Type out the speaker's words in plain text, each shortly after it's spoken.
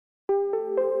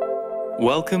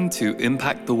Welcome to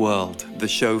Impact the World, the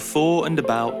show for and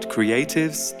about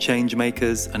creatives,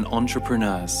 changemakers, and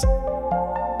entrepreneurs.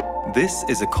 This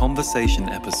is a conversation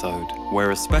episode where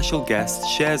a special guest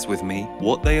shares with me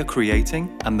what they are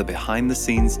creating and the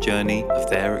behind-the-scenes journey of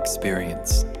their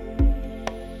experience.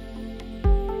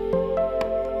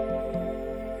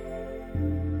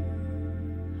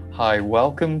 Hi,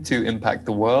 welcome to Impact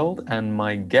the World, and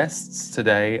my guests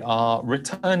today are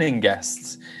returning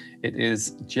guests. It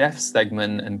is Jeff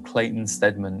Stegman and Clayton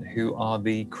Stedman, who are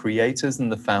the creators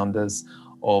and the founders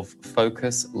of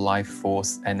Focus Life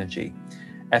Force Energy,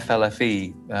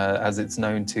 FLFE, as it's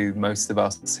known to most of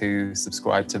us who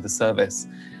subscribe to the service.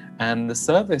 And the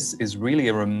service is really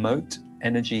a remote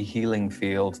energy healing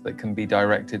field that can be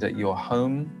directed at your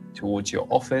home, towards your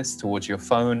office, towards your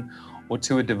phone, or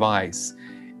to a device.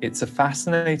 It's a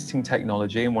fascinating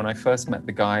technology, and when I first met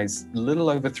the guys a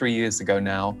little over 3 years ago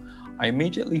now, I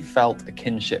immediately felt a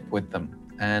kinship with them.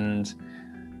 And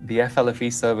the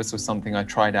FLFE service was something I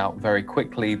tried out very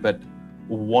quickly, but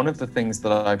one of the things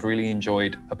that I've really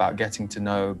enjoyed about getting to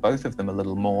know both of them a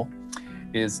little more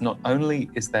is not only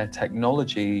is their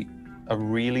technology a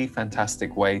really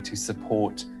fantastic way to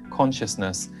support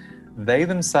consciousness, they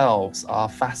themselves are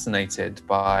fascinated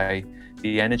by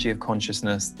the energy of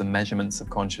consciousness, the measurements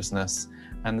of consciousness,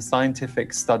 and the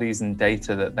scientific studies and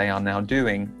data that they are now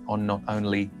doing on not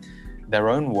only their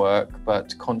own work,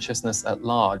 but consciousness at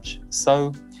large.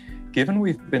 So, given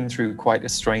we've been through quite a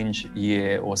strange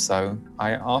year or so,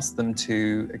 I asked them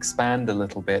to expand a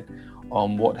little bit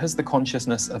on what has the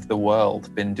consciousness of the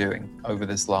world been doing over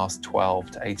this last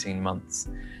 12 to 18 months,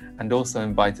 and also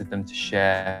invited them to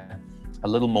share a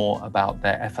little more about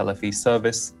their FLFE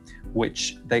service,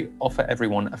 which they offer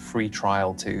everyone a free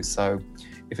trial to. So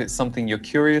if it's something you're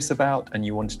curious about and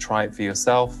you want to try it for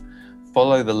yourself,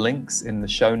 follow the links in the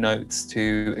show notes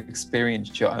to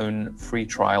experience your own free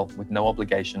trial with no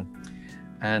obligation.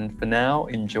 And for now,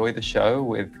 enjoy the show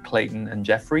with Clayton and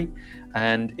Jeffrey.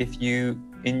 And if you,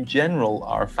 in general,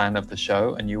 are a fan of the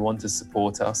show and you want to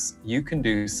support us, you can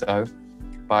do so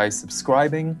by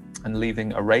subscribing and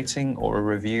leaving a rating or a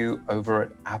review over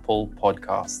at Apple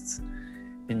Podcasts.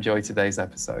 Enjoy today's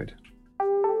episode.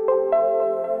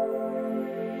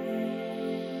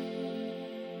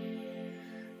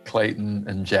 Clayton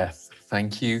and Jeff,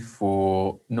 thank you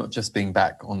for not just being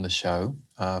back on the show,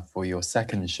 for your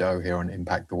second show here on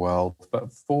Impact the World,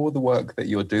 but for the work that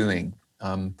you're doing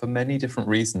for many different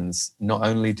reasons. Not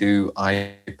only do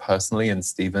I personally and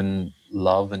Stephen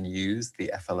love and use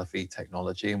the FLFE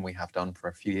technology, and we have done for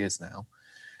a few years now,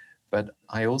 but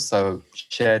I also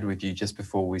shared with you just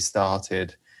before we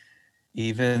started,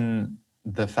 even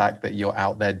the fact that you're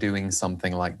out there doing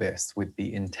something like this with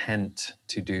the intent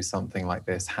to do something like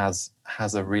this has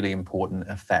a really important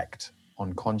effect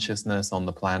on consciousness, on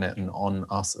the planet, and on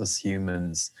us as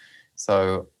humans.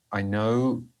 So I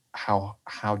know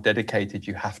how dedicated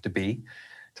you have to be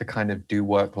to kind of do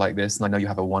work like this. And I know you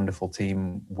have a wonderful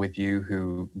team with you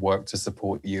who work to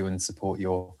support you and support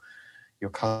your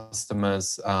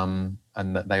customers,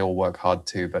 and that they all work hard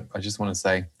too. But I just want to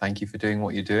say thank you for doing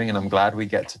what you're doing, and I'm glad we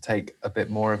get to take a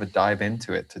bit more of a dive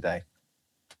into it today.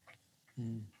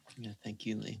 Yeah, thank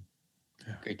you, Lee.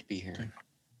 Yeah. Great to be here.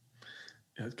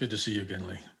 Yeah, it's good to see you again,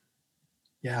 Lee.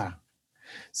 Yeah.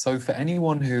 So for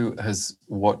anyone who has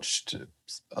watched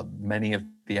many of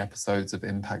the episodes of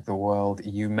Impact the World,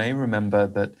 you may remember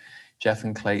that Jeff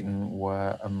and Clayton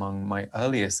were among my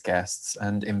earliest guests.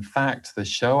 And in fact, the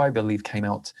show, I believe, came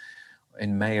out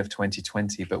in May of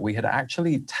 2020, but we had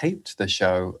actually taped the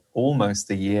show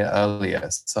almost a year earlier.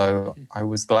 So I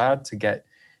was glad to get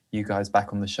you guys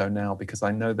back on the show now, because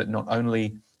I know that not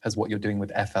only has what you're doing with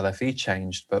FLFE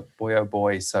changed, but boy, oh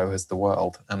boy, so has the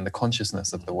world and the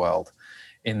consciousness of the world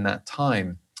in that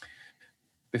time.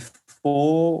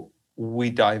 Before we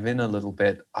dive in a little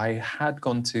bit, I had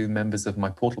gone to members of my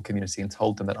portal community and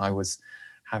told them that I was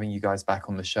having you guys back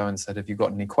on the show and said, have you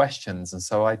got any questions? And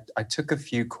so I took a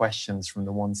few questions from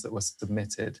the ones that were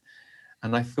submitted.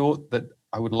 And I thought that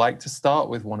I would like to start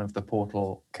with one of the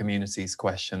portal community's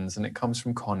questions. And it comes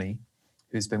from Connie,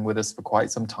 who's been with us for quite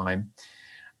some time.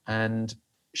 And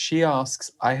she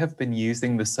asks, I have been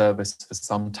using the service for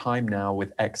some time now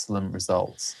with excellent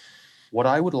results. What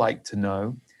I would like to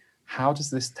know, how does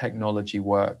this technology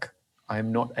work?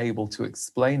 I'm not able to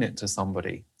explain it to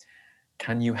somebody.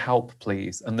 Can you help,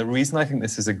 please? And the reason I think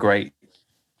this is a great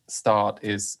start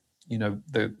is,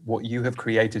 what you have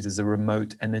created is a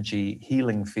remote energy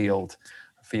healing field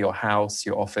for your house,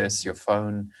 your office, your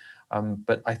phone.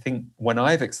 But I think when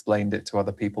I've explained it to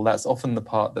other people, that's often the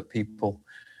part that people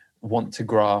want to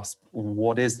grasp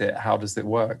what is it, how does it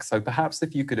work. So perhaps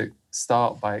if you could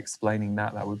start by explaining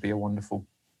that, that would be a wonderful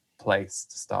place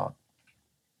to start.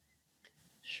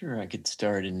 Sure, I could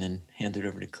start and then hand it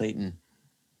over to Clayton.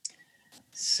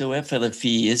 So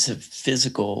FLFE is a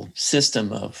physical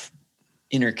system of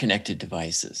interconnected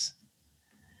devices.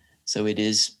 So it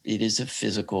is a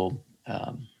physical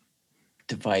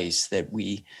device that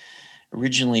we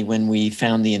originally, when we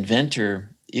found the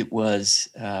inventor, it was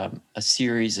a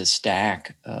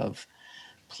stack of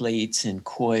plates and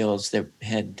coils that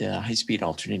had high-speed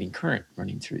alternating current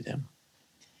running through them.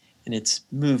 And it's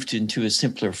moved into a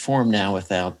simpler form now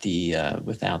without the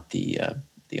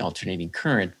alternating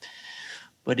current.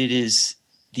 But it is,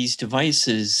 these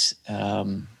devices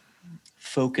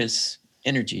focus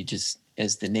energy, just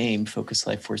as the name, focus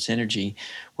life force energy.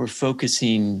 We're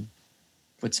focusing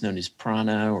what's known as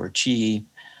prana or chi,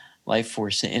 life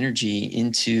force energy,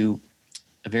 into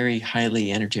a very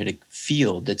highly energetic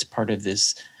field that's part of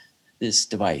this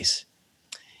device.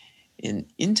 And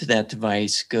into that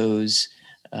device goes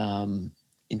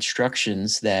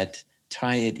instructions that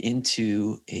tie it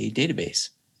into a database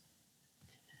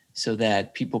so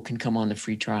that people can come on the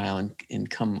free trial and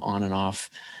come on and off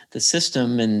the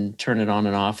system and turn it on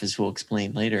and off, as we'll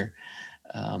explain later,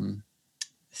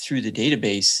 through the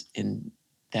database. And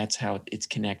that's how it's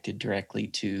connected directly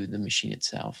to the machine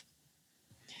itself.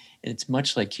 And it's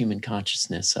much like human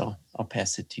consciousness. So I'll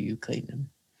pass it to you, Clayton.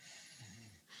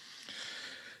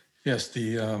 Yes,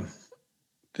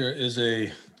 there's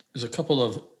a couple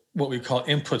of what we call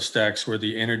input stacks where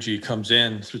the energy comes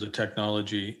in through the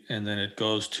technology and then it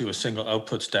goes to a single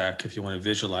output stack if you want to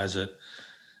visualize it.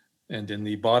 And in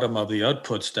the bottom of the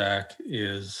output stack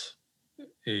is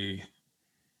a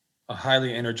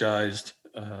highly energized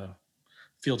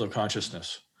field of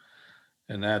consciousness.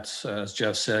 And that's, as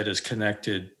Jeff said, is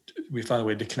connected. We found a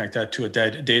way to connect that to a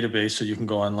database so you can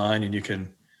go online and you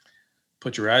can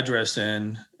put your address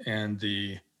in, and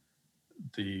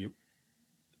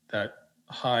that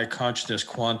high consciousness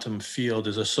quantum field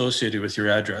is associated with your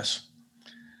address.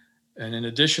 And in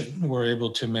addition, we're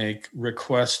able to make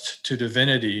requests to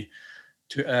divinity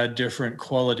to add different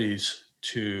qualities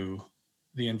to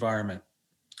the environment,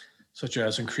 such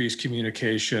as increased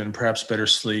communication, perhaps better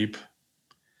sleep.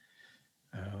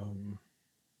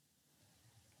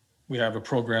 We have a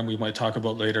program we might talk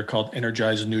about later called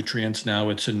Energize Nutrients. Now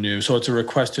it's so it's a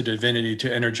request to divinity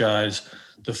to energize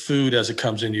the food as it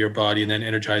comes into your body and then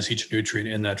energize each nutrient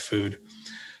in that food.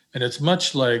 And it's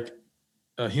much like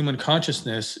human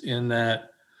consciousness in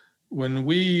that when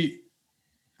we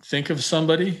think of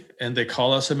somebody and they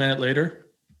call us a minute later,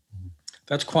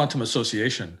 that's quantum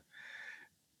association.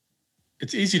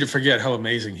 It's easy to forget how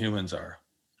amazing humans are.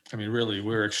 I mean, really,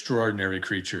 we're extraordinary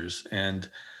creatures. And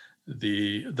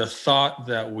the thought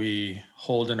that we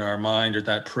hold in our mind, or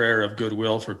that prayer of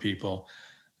goodwill for people,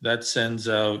 that sends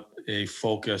out a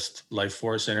focused life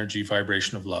force energy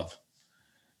vibration of love.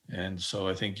 And so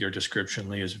I think your description,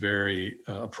 Lee, is very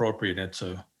appropriate. It's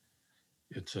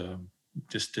a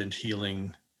distant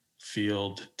healing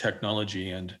field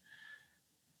technology. And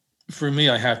for me,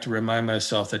 I have to remind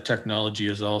myself that technology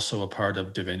is also a part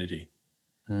of divinity.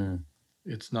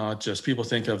 It's not just, people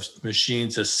think of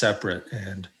machines as separate,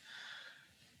 and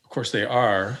of course they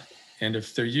are. And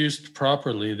if they're used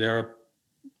properly, they're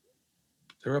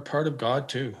a part of God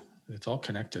too. It's all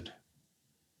connected.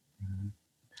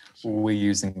 We're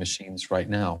using machines right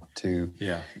now to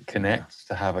connect,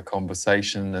 to have a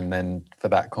conversation, and then for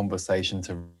that conversation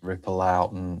to ripple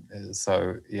out. And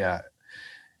so,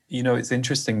 you know, it's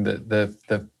interesting that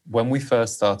the when we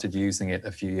first started using it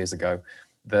a few years ago,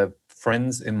 the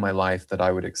friends in my life that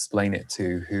I would explain it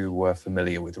to, who were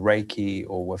familiar with Reiki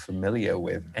or were familiar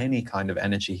with any kind of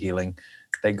energy healing,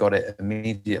 they got it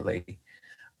immediately.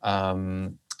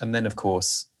 And then, of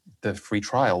course, the free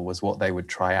trial was what they would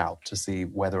try out to see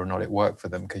whether or not it worked for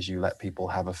them, because you let people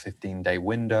have a 15-day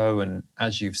window. And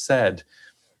as you've said,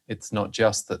 it's not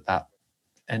just that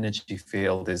energy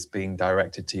field is being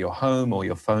directed to your home or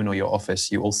your phone or your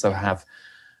office. You also have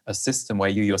a system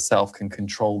where you yourself can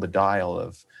control the dial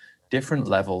of different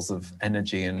levels of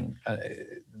energy. And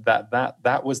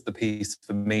that was the piece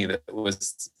for me that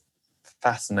was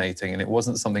fascinating. And it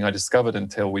wasn't something I discovered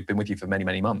until we'd been with you for many,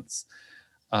 many months.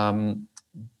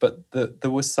 But there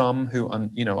were some who,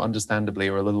 understandably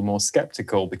are a little more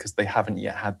skeptical because they haven't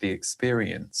yet had the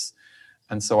experience.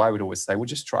 And so I would always say, well,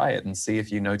 just try it and see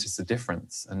if you notice a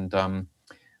difference. And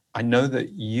I know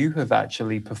that you have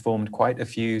actually performed quite a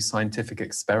few scientific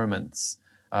experiments,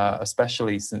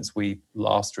 especially since we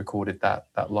last recorded that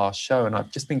last show. And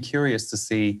I've just been curious to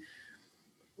see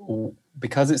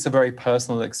because it's a very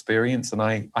personal experience, and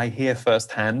I hear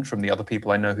firsthand from the other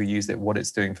people I know who use it what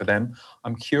it's doing for them,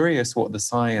 I'm curious what the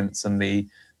science and the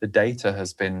data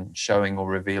has been showing or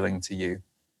revealing to you.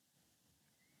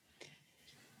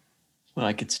 Well,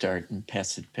 I could start and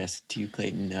pass it to you,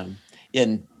 Clayton.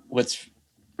 And what's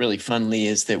really fun, Lee,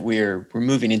 is that we're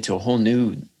moving into a whole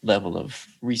new level of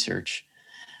research.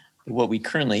 What we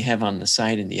currently have on the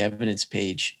site in the evidence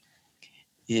page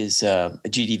is a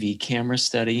GDV camera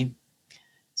study.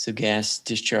 So gas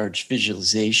discharge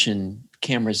visualization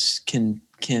cameras can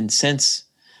sense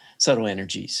subtle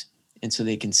energies, and so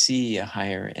they can see a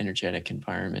higher energetic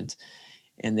environment.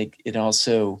 And it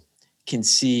also can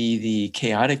see the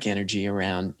chaotic energy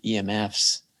around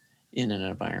EMFs in an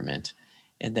environment.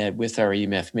 And that with our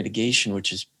EMF mitigation,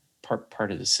 which is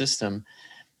part of the system,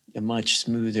 a much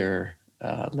smoother,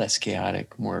 less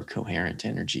chaotic, more coherent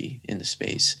energy in the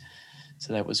space.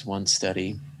 So that was one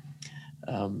study.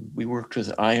 We worked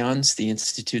with IONS, the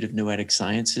Institute of Noetic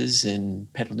Sciences in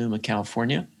Petaluma,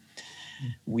 California.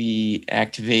 We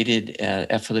activated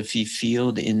FLFE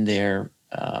field in their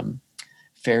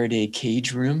Faraday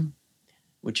cage room,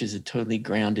 which is a totally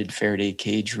grounded Faraday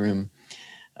cage room.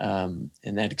 And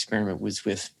that experiment was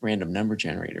with random number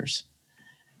generators.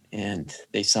 And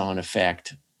they saw an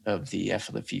effect of the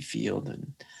FLFE field,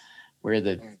 and where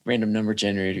the random number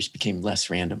generators became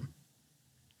less random,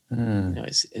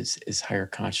 as higher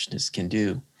consciousness can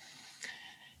do.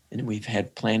 And we've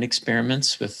had plant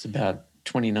experiments with about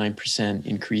 29%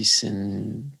 increase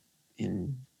in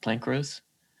plant growth.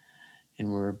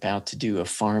 And we're about to do a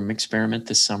farm experiment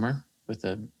this summer with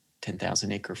a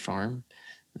 10,000 acre farm.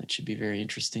 That should be very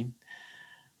interesting.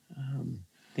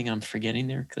 Thing I'm forgetting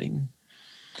there, Clayton?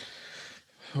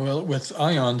 Well, with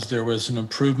IONS, there was an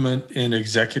improvement in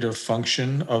executive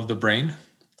function of the brain.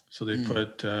 So they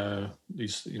put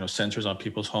these sensors on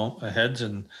people's heads,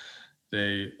 and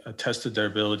they tested their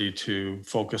ability to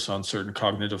focus on certain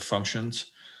cognitive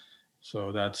functions.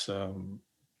 So that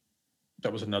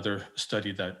was another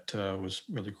study that was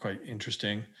really quite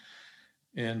interesting.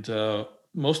 And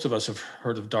most of us have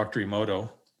heard of Dr. Emoto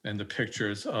and the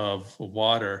pictures of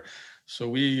water. So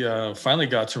we finally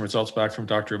got some results back from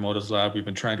Dr. Emoto's lab. We've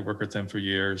been trying to work with them for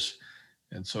years.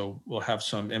 And so we'll have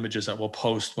some images that we'll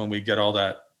post when we get all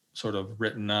that sort of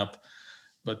written up.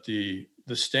 But the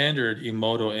standard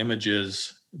Emoto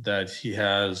images that he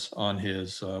has on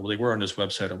his, they were on his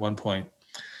website at one point.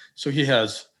 So he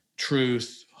has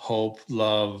truth, hope,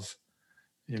 love,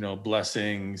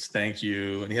 blessings, thank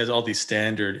you. And he has all these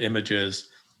standard images.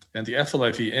 And the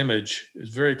FLFE image is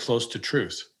very close to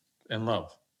truth and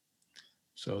love.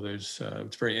 So it's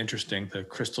very interesting, the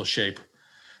crystal shape.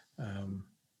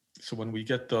 So when we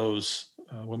get those,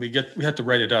 we have to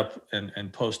write it up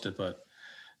and post it, but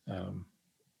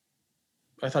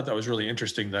I thought that was really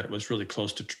interesting that it was really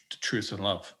close to truth and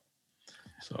love.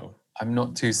 So I'm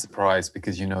not too surprised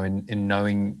because, in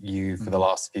knowing you for the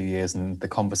last few years and the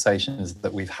conversations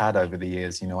that we've had over the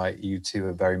years, you two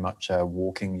are very much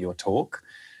walking your talk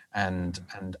and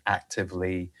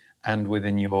actively, and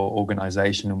within your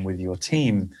organization and with your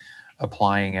team,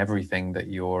 applying everything that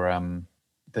you're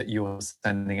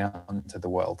sending out into the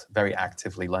world, very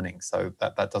actively learning. So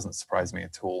that doesn't surprise me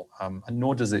at all. And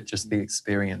nor does it just the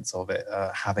experience of it,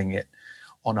 having it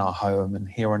on our home and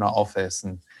here in our office.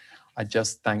 And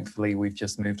thankfully, we've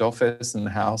just moved office and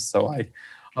house. So I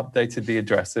updated the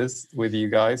addresses with you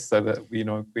guys so that,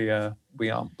 we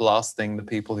aren't blasting the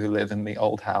people who live in the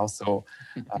old house or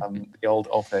the old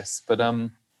office. But,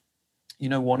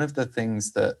 one of the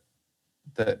things that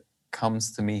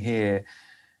comes to me here,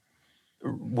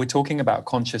 we're talking about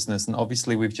consciousness, and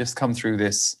obviously we've just come through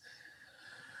this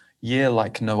year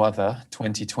like no other,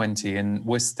 2020, and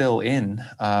we're still in,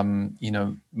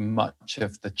 much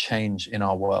of the change in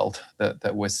our world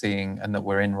that we're seeing and that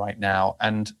we're in right now.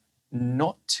 And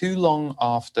not too long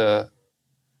after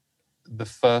the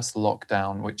first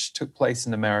lockdown, which took place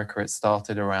in America, it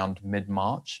started around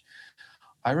mid-March.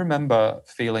 I remember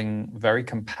feeling very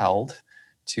compelled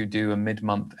to do a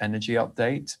mid-month energy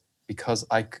update because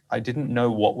I didn't know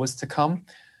what was to come,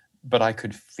 but I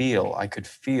could feel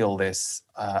this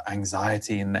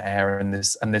anxiety in the air and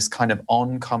this kind of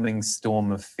oncoming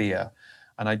storm of fear.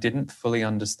 And I didn't fully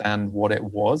understand what it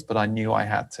was, but I knew I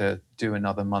had to do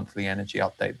another monthly energy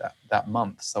update that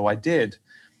month. So I did.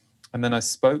 And then I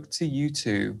spoke to you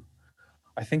two.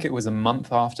 I think it was a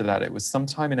month after that. It was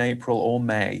sometime in April or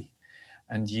May.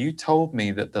 And you told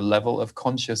me that the level of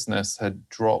consciousness had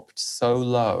dropped so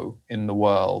low in the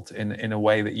world in a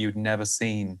way that you'd never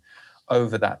seen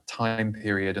over that time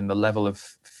period. And the level of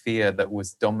fear that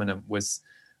was dominant was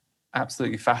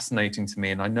absolutely fascinating to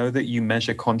me. And I know that you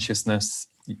measure consciousness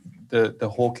the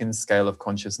Hawkins scale of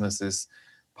consciousness is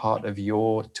part of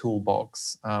your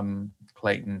toolbox,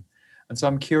 Clayton. And so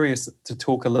I'm curious to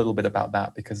talk a little bit about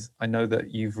that, because I know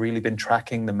that you've really been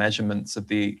tracking the measurements of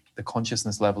the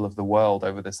consciousness level of the world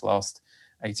over this last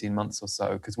 18 months or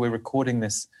so, because we're recording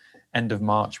this end of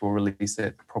March. We'll release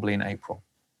it probably in April.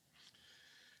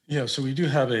 Yeah, so we do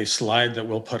have a slide that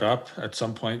we'll put up at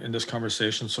some point in this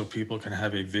conversation so people can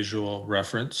have a visual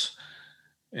reference.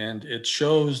 And it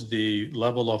shows the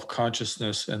level of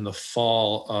consciousness in the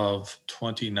fall of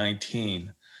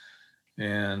 2019.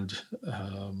 And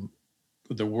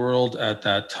the world at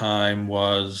that time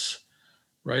was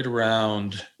right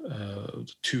around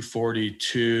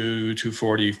 242,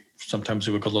 240, sometimes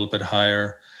it would go a little bit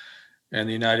higher. And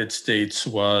the United States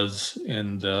was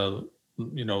in the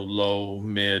low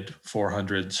mid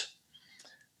 400s.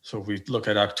 So if we look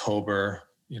at October,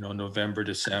 November,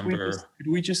 December. Could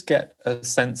we just get a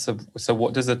sense of, so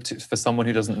what does for someone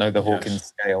who doesn't know the Hawkins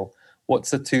scale,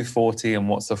 what's a 240 and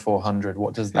what's a 400?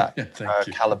 What does that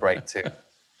calibrate to?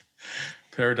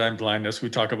 Paradigm blindness. We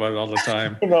talk about it all the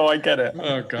time. No, I get it.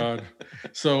 Oh God.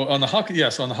 So on the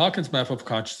Hawkins map of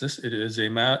consciousness, it is a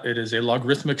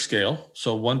logarithmic scale.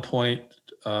 So 1 point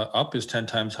up is 10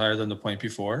 times higher than the point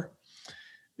before.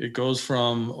 It goes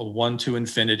from 1 to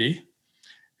infinity.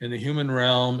 In the human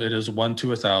realm, it is 1 to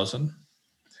 1,000.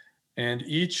 And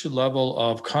each level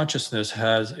of consciousness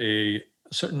has a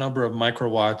certain number of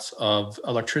microwatts of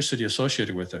electricity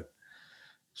associated with it.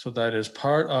 So that is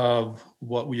part of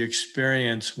what we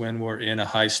experience when we're in a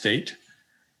high state.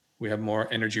 We have more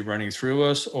energy running through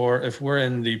us, or if we're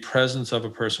in the presence of a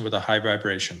person with a high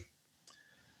vibration.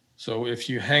 So if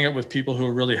you hang out with people who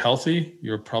are really healthy,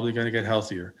 you're probably going to get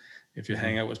healthier. If you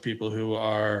hang out with people who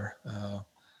are,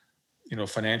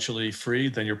 financially free,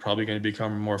 then you're probably going to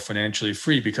become more financially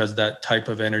free, because that type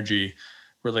of energy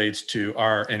relates to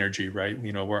our energy, right?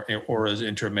 Where auras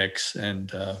intermix,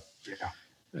 and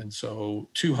so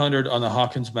 200 on the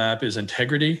Hawkins map is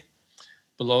integrity.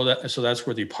 Below that, so that's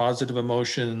where the positive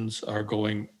emotions are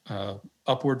going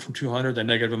upward from 200. The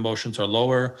negative emotions are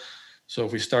lower. So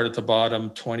if we start at the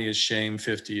bottom, 20 is shame,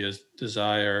 50 is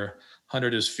desire,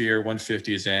 100 is fear,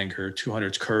 150 is anger,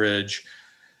 200 is courage,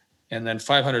 and then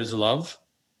 500 is love,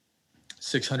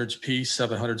 600 is peace,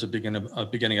 700 is a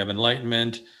beginning of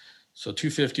enlightenment. So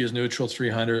 250 is neutral,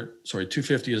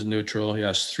 250 is neutral,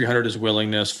 yes, 300 is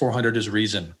willingness, 400 is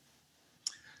reason.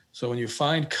 So when you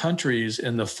find countries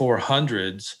in the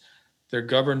 400s, they're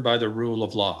governed by the rule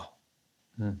of law.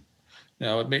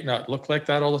 Now, it may not look like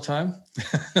that all the time,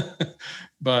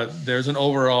 but there's an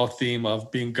overall theme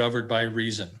of being governed by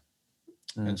reason.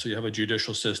 And so you have a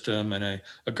judicial system and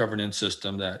a governance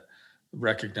system that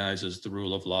recognizes the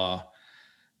rule of law.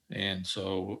 And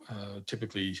so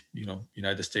typically,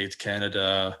 United States,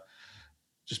 Canada,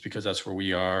 just because that's where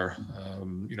we are,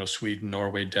 Sweden,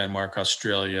 Norway, Denmark,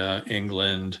 Australia,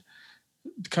 England,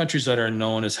 countries that are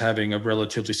known as having a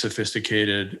relatively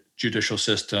sophisticated judicial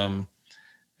system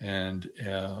and,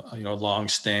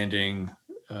 long-standing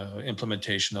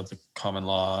implementation of the common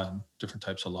law and different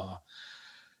types of law,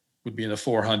 would be in the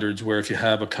 400s, where if you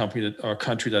have a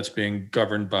country that's being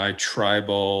governed by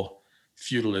tribal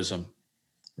feudalism,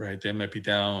 right? They might be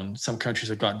down. Some countries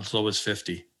have gotten as low as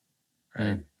 50,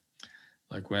 right?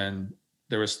 Like when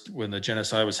the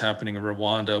genocide was happening in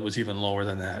Rwanda, it was even lower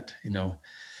than that.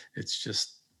 It's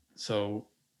just so.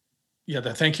 Yeah,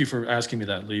 thank you for asking me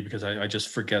that, Lee, because I just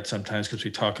forget sometimes, because we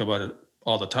talk about it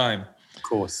all the time. Of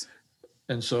course.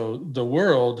 And so the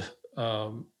world,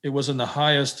 it was in the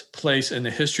highest place in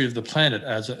the history of the planet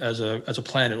as a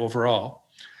planet overall.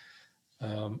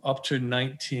 Up to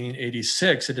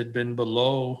 1986, it had been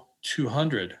below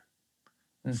 200.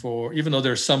 Even though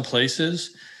there's some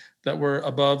places that were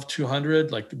above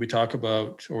 200, like we talk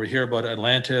about, or we hear about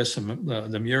Atlantis and the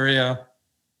Lemuria.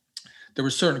 There were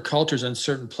certain cultures and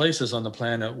certain places on the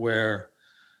planet where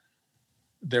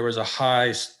there was a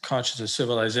high consciousness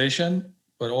civilization,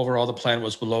 but overall the planet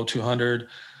was below 200.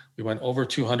 We went over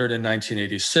 200 in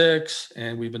 1986,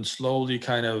 and we've been slowly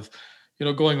kind of,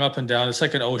 going up and down. It's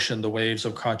like an ocean, the waves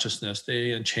of consciousness,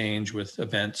 they change with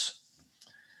events.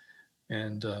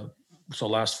 And so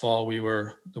last fall,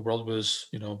 the world was,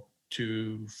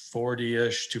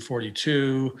 240-ish,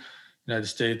 242. United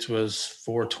States was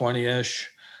 420-ish.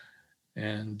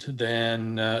 And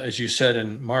then, as you said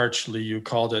in March, Lee, you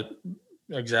called it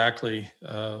exactly,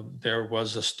 there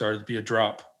was started to be a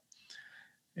drop.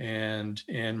 And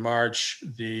in March,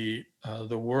 the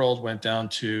world went down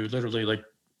to literally like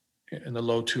in the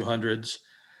low 200s.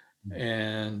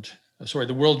 And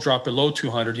the world dropped below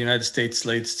 200. The United States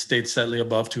stayed steadily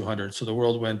above 200. So the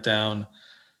world went down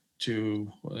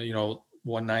to,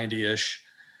 190-ish.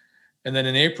 And then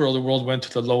in April, the world went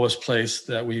to the lowest place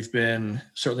that we've been,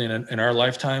 certainly in our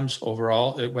lifetimes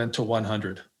overall. It went to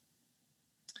 100.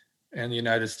 And the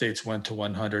United States went to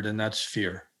 100, and that's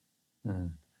fear.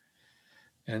 Mm.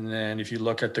 And then if you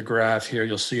look at the graph here,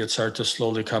 you'll see it start to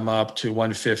slowly come up to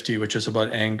 150, which is about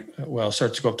it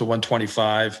starts to go up to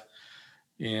 125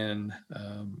 in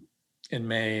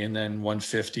May, and then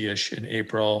 150-ish in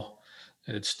April,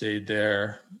 and it stayed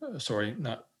there.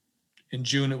 In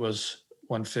June it was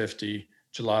 150,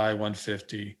 July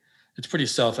 150. It's pretty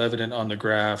self-evident on the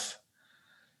graph.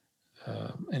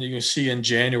 And you can see in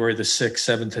January the 6th,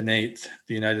 7th, and 8th,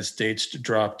 the United States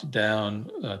dropped down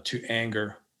to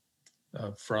anger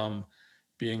from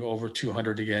being over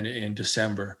 200 again in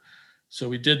December. So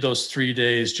we did those 3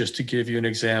 days just to give you an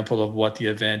example of what the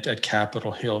event at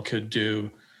Capitol Hill could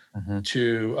do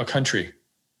to a country.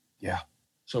 Yeah.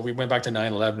 So we went back to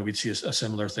 9/11, we'd see a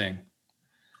similar thing.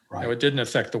 Right. Now, it didn't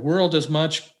affect the world as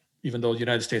much, even though the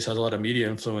United States has a lot of media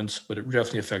influence, but it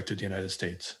definitely affected the United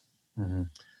States. Mm-hmm.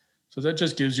 So that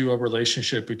just gives you a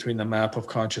relationship between the map of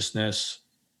consciousness,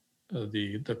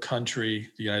 the country,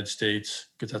 the United States,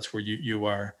 because that's where you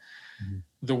are,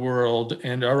 the world,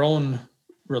 and our own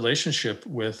relationship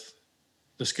with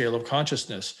the scale of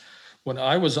consciousness. When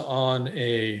I was on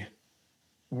a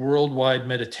worldwide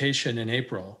meditation in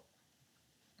April,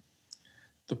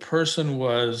 the person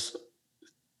was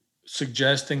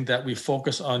suggesting that we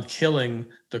focus on killing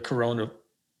the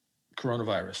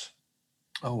coronavirus.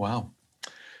 Oh, wow.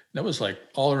 That was like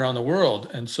all around the world.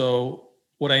 And so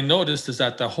what I noticed is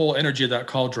that the whole energy of that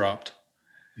call dropped.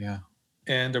 Yeah.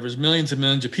 And there was millions and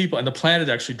millions of people, and the planet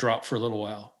actually dropped for a little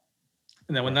while.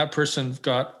 And then when that person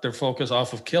got their focus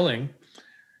off of killing,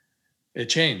 it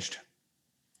changed.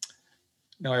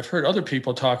 Now, I've heard other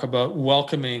people talk about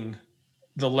welcoming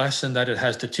the lesson that it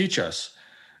has to teach us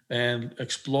and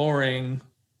exploring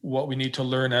what we need to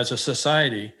learn as a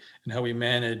society and how we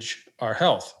manage our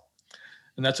health.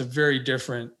 And that's a very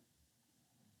different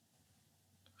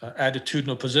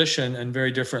attitudinal position and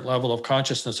very different level of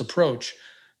consciousness approach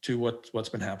to what's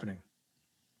been happening.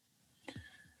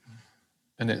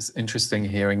 And it's interesting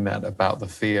hearing that about the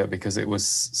fear, because it was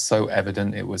so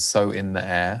evident, it was so in the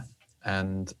air.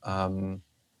 And I'm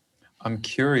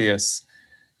curious,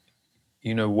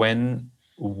 when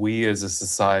we as a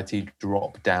society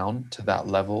drop down to that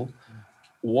level,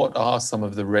 what are some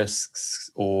of the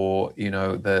risks or,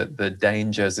 the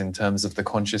dangers in terms of the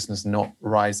consciousness not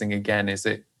rising again? Is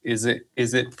it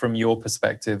from your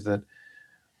perspective that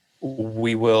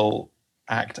we will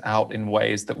act out in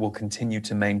ways that will continue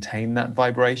to maintain that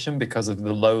vibration because of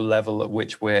the low level at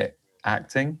which we're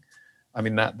acting? I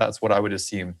mean, that's what I would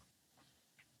assume.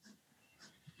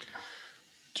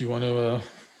 Do you want to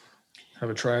have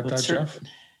a try at that, Jeff?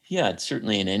 Yeah, it's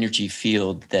certainly an energy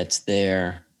field that's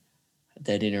there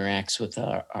that interacts with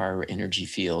our energy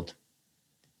field.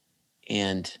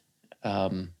 And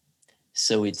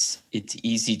so it's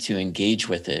easy to engage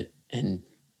with it and,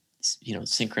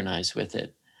 synchronize with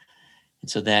it. And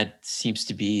so that seems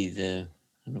to be I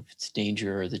don't know if it's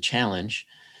danger or the challenge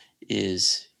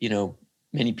is,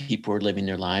 many people are living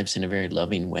their lives in a very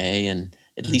loving way, and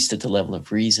at least at the level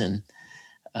of reason.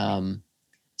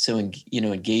 So,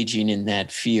 engaging in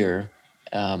that fear,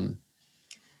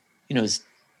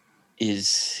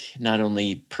 is not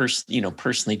only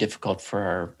personally difficult for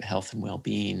our health and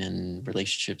well-being and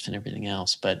relationships and everything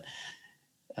else, but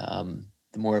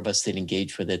the more of us that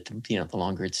engage with it, the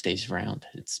longer it stays around.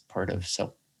 It's part of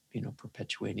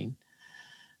perpetuating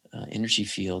energy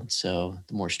field. So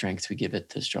the more strength we give it,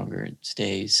 the stronger it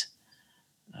stays.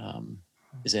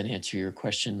 Does that answer your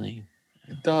question, Lee?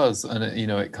 It does. And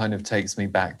it kind of takes me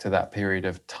back to that period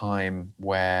of time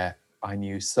where I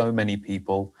knew so many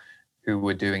people who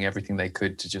were doing everything they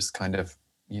could to just kind of,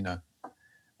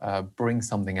 bring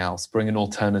something else, bring an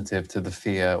alternative to the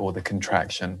fear or the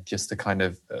contraction, just to kind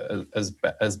of, as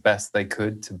best they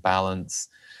could, to balance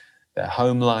their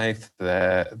home life,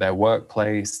 their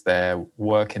workplace, their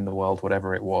work in the world,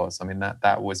 whatever it was. I mean,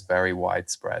 that was very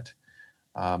widespread.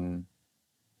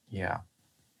 Yeah.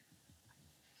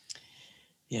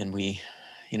 And we,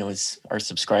 as our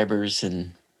subscribers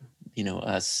and,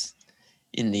 us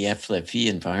in the FLFE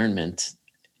environment,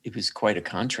 it was quite a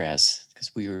contrast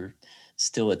because we were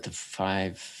still at the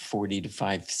 540 to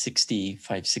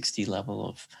 560 level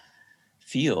of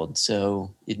field.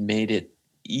 So it made it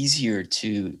easier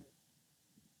to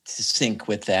sync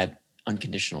with that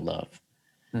unconditional love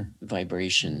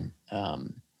vibration.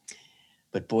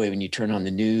 But boy, when you turn on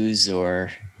the news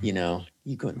or, you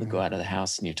go out of the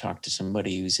house and you talk to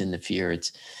somebody who's in the fear,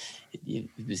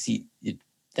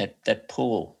 that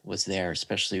pull was there,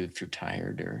 especially if you're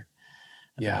tired or,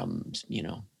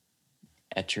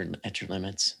 at your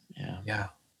limits. Yeah. Yeah.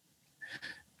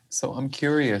 So I'm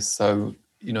curious. So,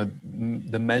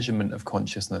 the measurement of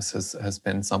consciousness has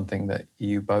been something that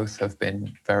you both have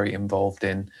been very involved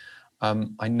in.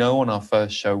 I know on our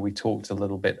first show, we talked a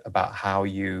little bit about how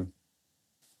you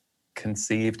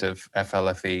conceived of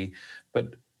FLFE,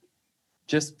 but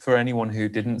just for anyone who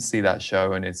didn't see that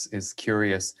show and is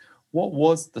curious, what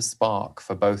was the spark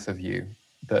for both of you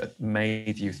that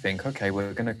made you think, okay,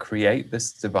 we're going to create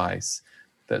this device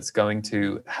that's going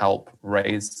to help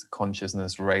raise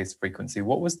consciousness, raise frequency?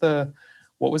 What was the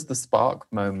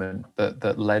spark moment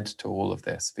that led to all of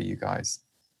this for you guys?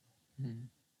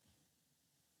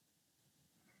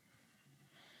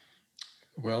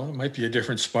 Well, it might be a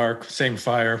different spark, same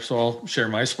fire. So I'll share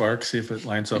my spark, see if it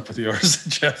lines up with yours,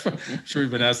 Jeff. I'm sure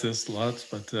we've been asked this lots,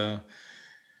 but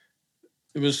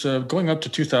it was going up to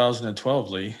 2012,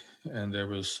 Lee, and there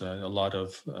was a lot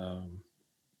of,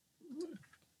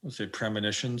 let's say,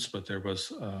 premonitions, but there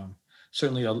was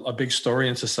certainly a big story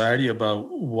in society about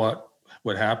what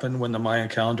would happen when the Mayan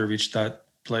calendar reached that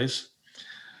place.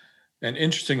 And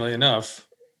interestingly enough,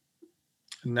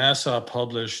 NASA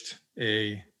published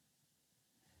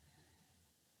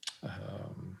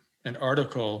an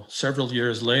article several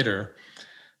years later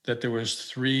that there was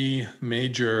 3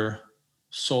 major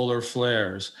solar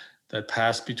flares that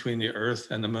passed between the Earth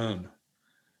and the Moon.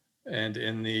 And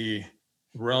in the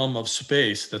realm of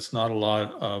space, that's not a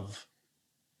lot of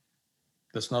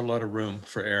room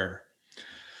for error.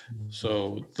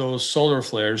 So those solar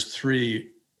flares, 3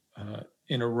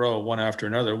 in a row, one after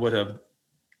another, would have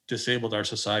disabled our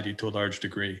society to a large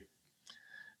degree.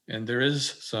 And there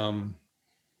is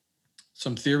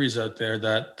some theories out there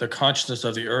that the consciousness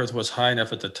of the Earth was high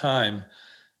enough at the time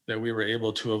that we were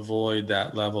able to avoid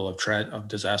that level of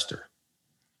disaster.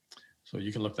 So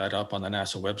you can look that up on the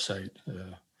NASA website.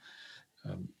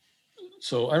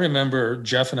 So I remember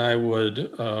Jeff and I we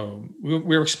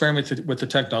were experimenting with the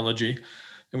technology,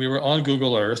 and we were on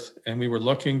Google Earth, and we were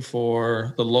looking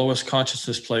for the lowest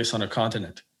consciousness place on a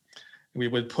continent. We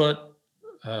would put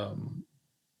the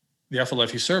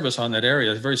FLFE service on that area.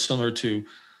 It's very similar to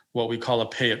what we call a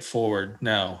pay it forward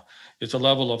now. It's a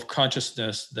level of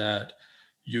consciousness that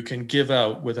you can give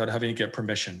out without having to get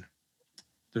permission.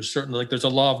 There's a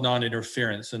law of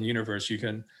non-interference in the universe. You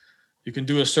can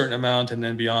do a certain amount, and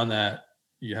then beyond that,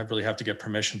 you really have to get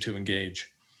permission to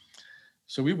engage.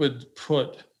 So we would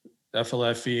put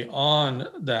FLFE on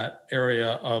that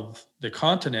area of the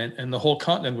continent, and the whole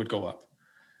continent would go up.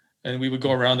 And we would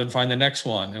go around and find the next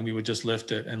one, and we would just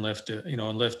lift it and lift it,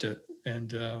 and lift it.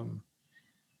 And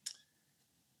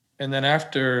then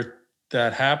after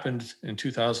that happened in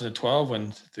 2012,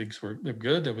 when things were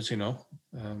good, there was, there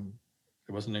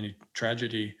wasn't any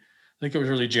tragedy. I think it was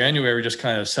really January, just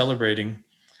kind of celebrating,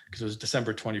 because it was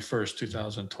December 21st,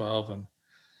 2012.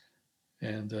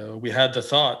 And we had the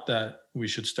thought that we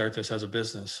should start this as a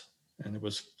business. And it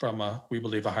was from we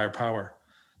believe, a higher power,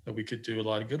 that we could do a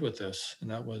lot of good with this. And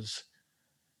that was,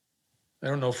 I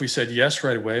don't know if we said yes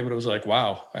right away, but it was like,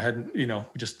 wow, we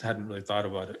just hadn't really thought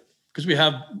about it. Because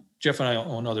Jeff and I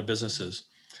own other businesses.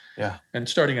 Yeah. And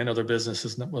starting another business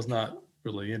was not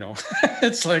really,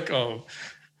 it's like, oh,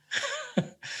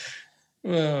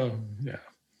 well, yeah.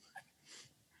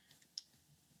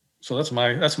 So that's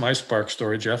my spark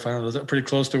story, Jeff. I don't know, is that pretty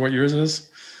close to what yours is?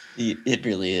 It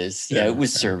really is. Yeah, it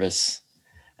was service.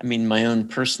 I mean, my own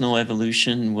personal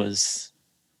evolution was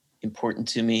important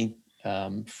to me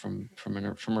from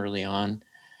early on.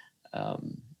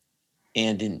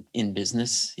 And in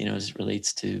business, as it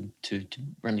relates to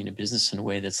running a business in a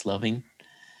way that's loving.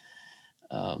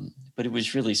 But it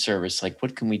was really service. Like,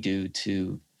 what can we do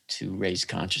to raise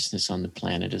consciousness on the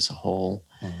planet as a whole?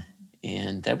 Mm-hmm.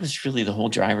 And that was really the whole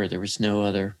driver. There was no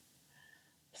other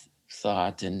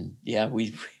thought. And yeah,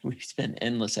 we spent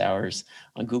endless hours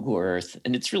on Google Earth,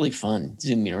 and it's really fun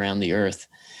zooming around the Earth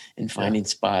and finding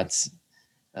spots.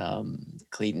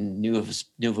 Clayton knew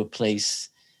of a place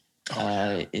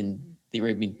in the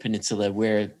Arabian Peninsula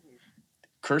where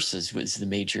curses was the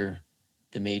major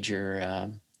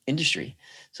industry.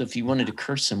 So if you wanted to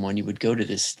curse someone, you would go to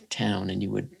this town and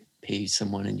you would pay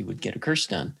someone and you would get a curse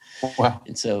done. Wow.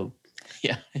 And so,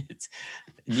 yeah,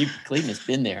 Clayton has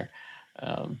been there.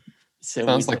 So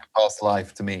sounds like a past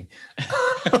life to me.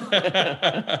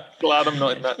 Glad I'm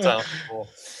not in that town anymore.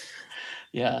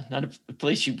 Yeah, not a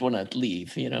place you want to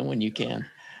leave, when you can.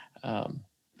 And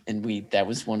that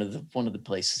was one of the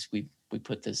places we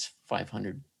put this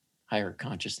 500 higher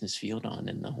consciousness field on,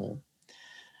 and the whole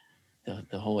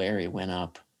area went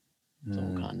up, the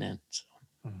whole continent. So.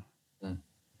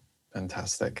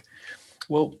 Fantastic.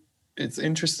 Well, it's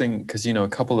interesting because, a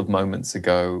couple of moments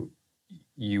ago,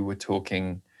 you,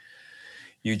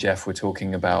 Jeff, were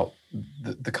talking about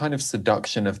the kind of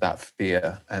seduction of that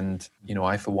fear. And,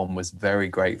 I, for one, was very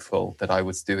grateful that I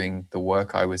was doing the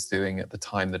work I was doing at the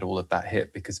time that all of that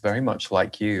hit, because very much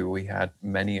like you, we had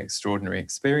many extraordinary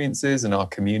experiences in our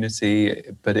community,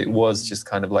 but it was just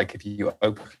kind of like if you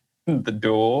opened the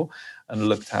door and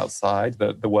looked outside,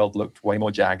 the world looked way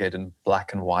more jagged and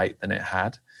black and white than it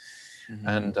had.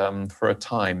 And for a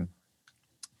time.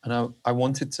 And I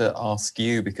wanted to ask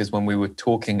you, because when we were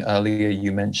talking earlier,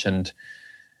 you mentioned,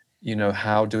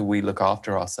 how do we look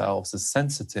after ourselves as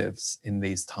sensitives in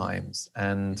these times?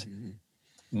 And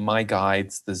my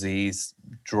guides, the Z's,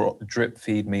 drip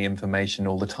feed me information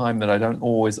all the time that I don't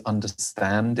always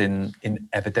understand in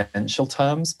evidential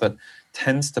terms, but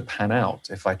tends to pan out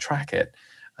if I track it.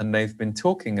 And they've been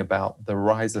talking about the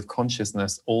rise of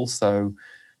consciousness also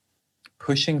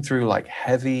pushing through like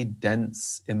heavy,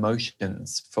 dense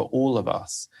emotions for all of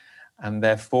us. And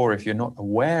therefore, if you're not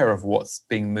aware of what's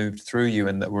being moved through you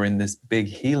and that we're in this big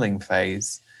healing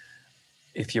phase,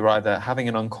 if you're either having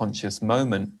an unconscious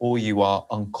moment or you are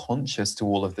unconscious to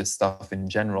all of this stuff in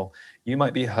general, you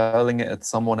might be hurling it at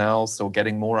someone else or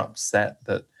getting more upset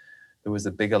that there was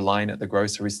a bigger line at the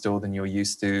grocery store than you're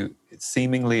used to,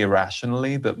 seemingly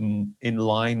irrationally, but in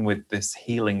line with this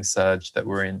healing surge that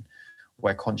we're in,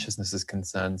 where consciousness is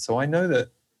concerned. So I know that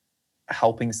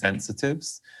helping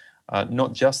sensitives,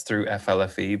 not just through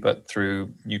FLFE, but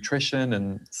through nutrition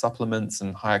and supplements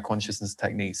and higher consciousness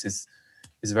techniques is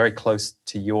very close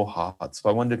to your heart. So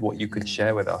I wondered what you could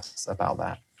share with us about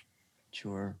that.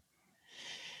 Sure.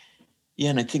 Yeah,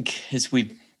 and I think as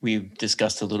we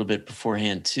discussed a little bit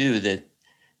beforehand too, that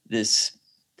this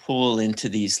pull into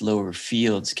these lower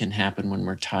fields can happen when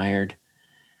we're tired.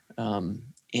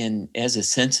 And as a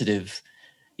sensitive,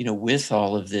 with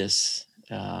all of this,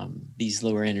 these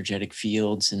lower energetic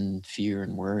fields and fear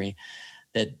and worry,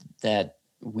 that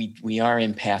we are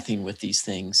empathing with these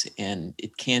things, and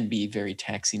it can be very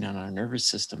taxing on our nervous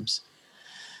systems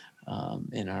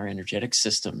and our energetic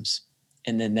systems.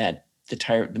 And then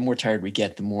the more tired we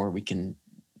get, the more we can,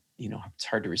 it's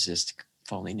hard to resist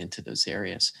falling into those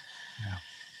areas. Yeah.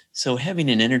 So having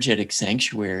an energetic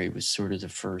sanctuary was sort of the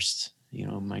first,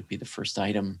 might be the first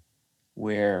item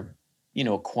where,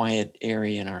 a quiet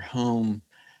area in our home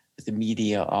with the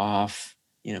media off,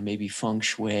 maybe feng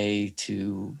shui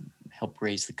to help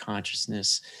raise the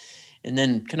consciousness, and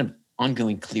then kind of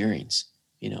ongoing clearings,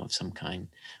 of some kind,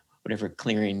 whatever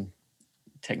clearing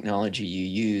technology you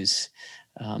use.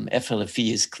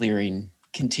 FLFE is clearing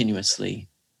continuously.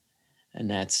 And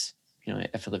that's,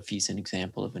 FLFE is an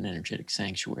example of an energetic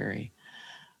sanctuary.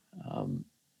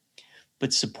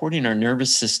 But supporting our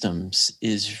nervous systems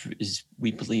is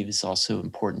we believe is also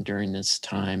important during this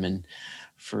time, and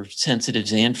for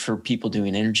sensitives and for people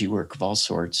doing energy work of all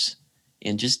sorts,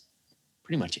 and just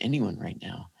pretty much anyone right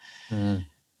now.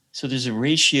 So there's a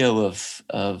ratio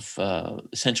of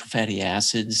essential fatty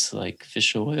acids like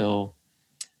fish oil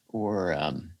or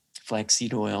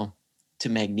flaxseed oil to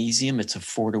magnesium. It's a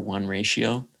 4-to-1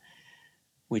 ratio,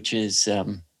 which is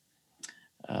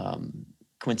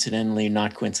coincidentally,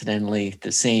 not coincidentally,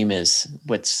 the same as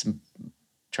what's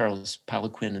Charles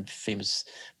Poliquin, a famous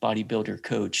bodybuilder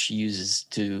coach, uses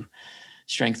to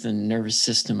strengthen the nervous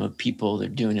system of people that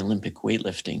are doing Olympic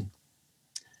weightlifting.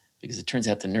 Because it turns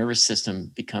out the nervous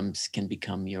system can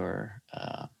become your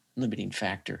limiting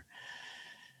factor.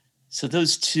 So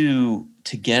those two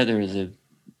together, the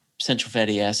essential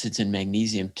fatty acids and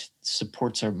magnesium,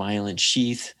 supports our myelin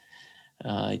sheath,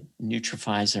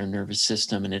 neutralifies our nervous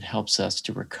system, and it helps us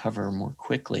to recover more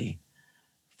quickly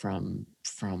from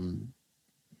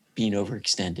being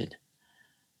overextended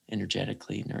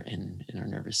energetically in our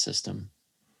nervous system.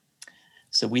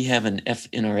 So we have in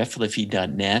our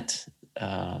FLFE.net,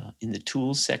 in the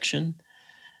tools section,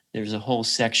 there's a whole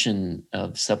section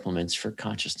of supplements for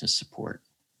consciousness support,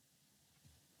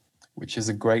 which is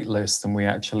a great list. And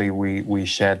we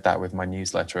shared that with my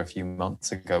newsletter a few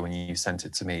months ago when you sent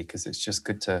it to me, because it's just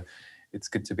good to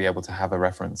be able to have a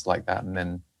reference like that and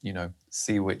then,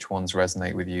 see which ones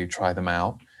resonate with you, try them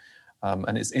out.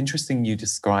 And it's interesting you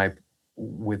describe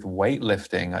with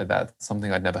weightlifting, that's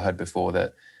something I'd never heard before,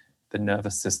 that the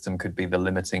nervous system could be the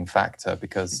limiting factor,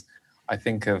 because I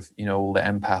think of, all the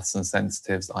empaths and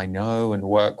sensitives I know and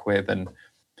work with, and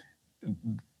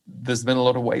there's been a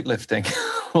lot of weightlifting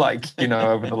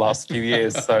over the last few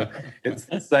years. So it's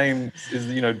the same,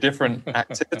 different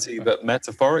activity, but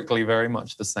metaphorically very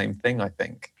much the same thing, I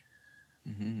think.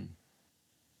 Mm-hmm.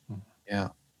 Yeah.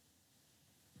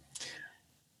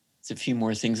 There's a few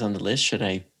more things on the list. Should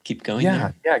I keep going?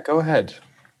 Yeah, go ahead.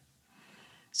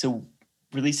 So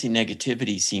releasing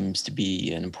negativity seems to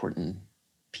be an important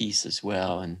piece as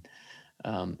well. And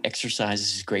exercise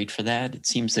is great for that. It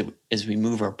seems that as we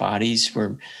move our bodies,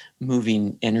 we're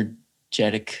moving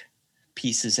energetic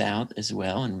pieces out as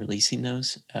well and releasing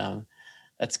those.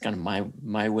 That's kind of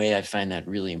my way. I find that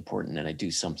really important, that I do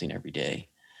something every day,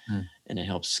 and it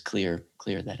helps clear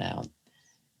that out.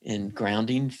 And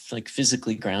grounding, like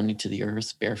physically grounding to the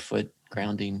earth, barefoot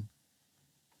grounding.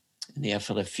 And the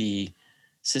FLFE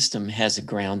system has a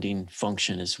grounding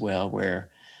function as well, where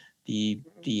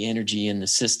the energy in the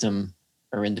system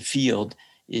or in the field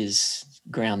is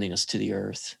grounding us to the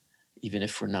earth, even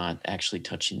if we're not actually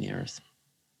touching the earth.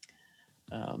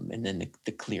 And then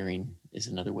the clearing is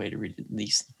another way to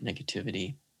release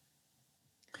negativity.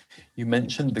 You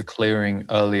mentioned the clearing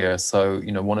earlier. So,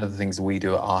 one of the things we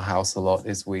do at our house a lot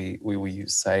is we will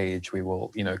use sage. We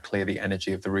will, clear the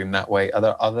energy of the room that way. Are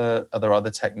there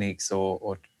other techniques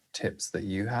or tips that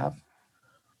you have?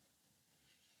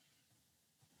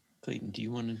 Clayton, do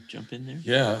you want to jump in there?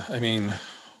 Yeah, I mean,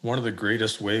 one of the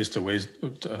greatest ways to raise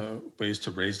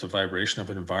the vibration of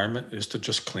an environment is to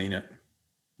just clean it.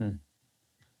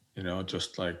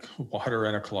 Just like water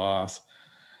and a cloth,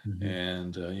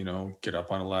 and get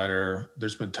up on a ladder.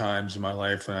 There's been times in my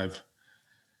life when I've,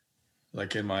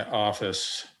 like in my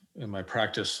office, in my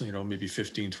practice, maybe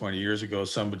 15, 20 years ago,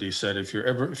 somebody said, if you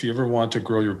ever want to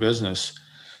grow your business,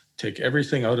 take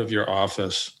everything out of your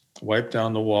office, wipe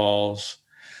down the walls,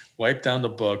 wipe down the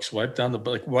books, wipe down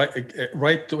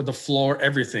right to the floor,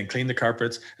 everything, clean the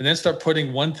carpets, and then start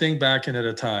putting one thing back in at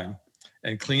a time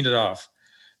and clean it off.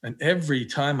 And every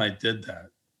time I did that,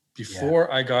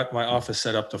 before I got my office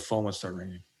set up, the phone would start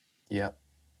ringing. Yeah,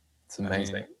 it's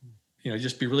amazing. I mean,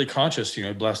 just be really conscious,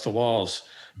 bless the walls,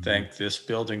 thank this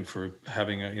building for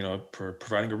having for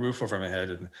providing a roof over my head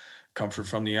and comfort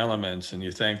from the elements. And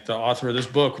you thank the author of this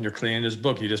book when you're cleaning this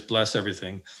book. You just bless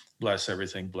everything, bless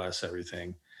everything, bless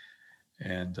everything.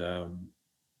 And,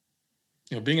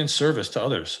 being in service to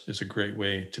others is a great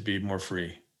way to be more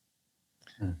free.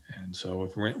 And so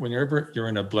whenever you're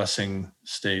in a blessing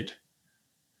state,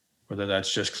 whether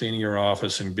that's just cleaning your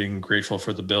office and being grateful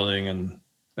for the building and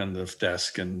the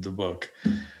desk and the book,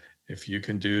 if you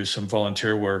can do some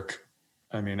volunteer work.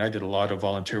 I mean, I did a lot of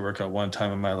volunteer work at one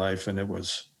time in my life, and it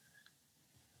was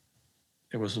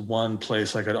one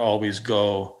place I could always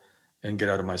go and get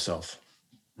out of myself.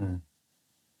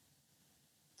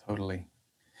 Totally.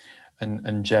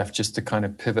 And Jeff, just to kind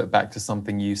of pivot back to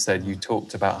something you said, you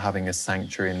talked about having a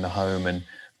sanctuary in the home, and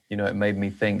it made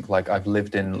me think, like, I've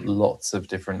moved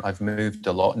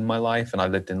a lot in my life, and I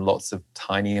lived in lots of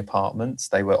tiny apartments.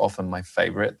 They were often my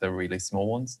favorite, the really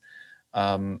small ones.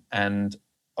 And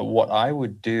what I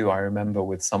would do, I remember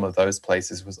with some of those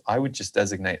places, was I would just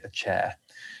designate a chair,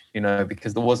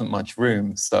 because there wasn't much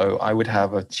room. So I would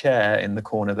have a chair in the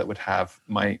corner that would have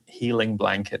my healing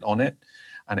blanket on it,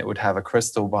 and it would have a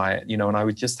crystal by it, and I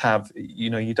would just have,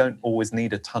 you don't always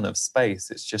need a ton of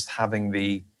space. It's just having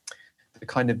the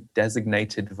kind of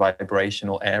designated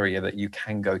vibrational area that you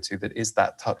can go to that is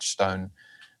that touchstone,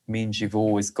 means you've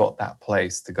always got that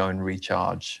place to go and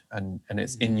recharge. And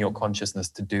it's in your consciousness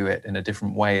to do it in a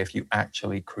different way if you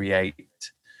actually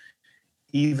create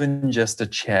even just a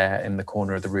chair in the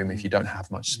corner of the room if you don't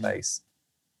have much space.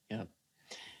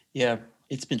 Yeah.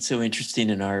 It's been so interesting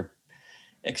in our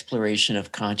exploration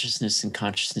of consciousness and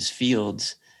consciousness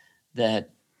fields that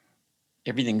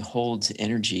everything holds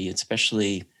energy,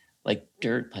 especially like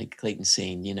dirt, like Clayton's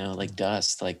saying, like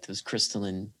dust, like those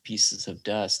crystalline pieces of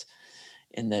dust.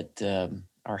 And that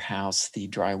our house, the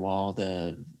drywall,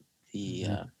 the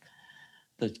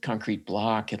concrete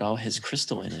block, it all has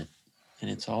crystal in it, and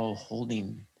it's all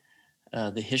holding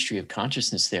the history of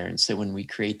consciousness there. And so when we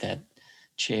create that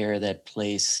chair, that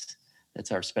place,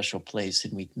 that's our special place,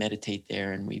 and we meditate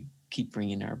there and we keep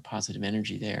bringing our positive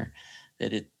energy there,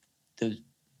 that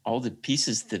all the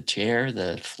pieces, the chair,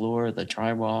 the floor, the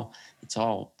drywall, it's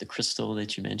all the crystal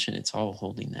that you mentioned, it's all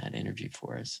holding that energy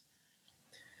for us.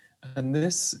 And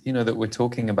this, that we're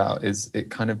talking about it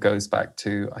kind of goes back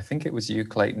to, I think it was you,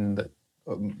 Clayton, that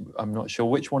I'm not sure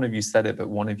which one of you said it, but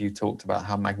one of you talked about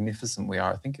how magnificent we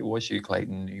are. I think it was you,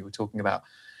 Clayton. You were talking about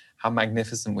how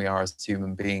magnificent we are as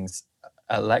human beings,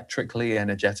 electrically,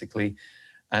 energetically.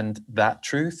 And that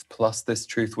truth, plus this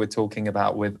truth we're talking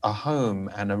about with a home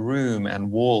and a room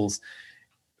and walls,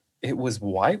 it was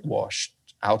whitewashed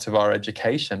out of our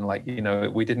education. Like,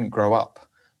 we didn't grow up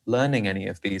learning any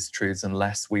of these truths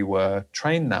unless we were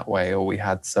trained that way, or we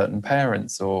had certain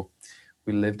parents, or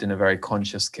we lived in a very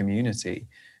conscious community.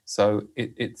 So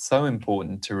it's so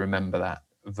important to remember that,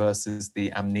 versus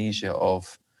the amnesia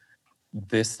of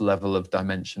this level of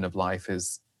dimension of life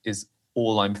is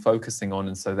all I'm focusing on,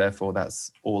 and so therefore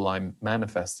that's all I'm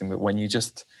manifesting. But when you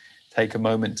just take a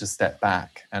moment to step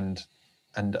back and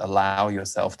allow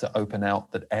yourself to open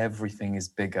out that everything is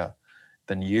bigger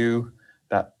than you,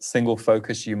 that single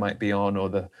focus you might be on, or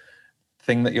the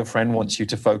thing that your friend wants you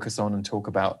to focus on and talk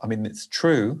about. I mean, it's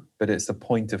true, but it's a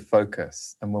point of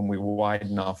focus. And when we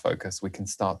widen our focus, we can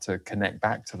start to connect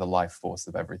back to the life force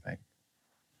of everything.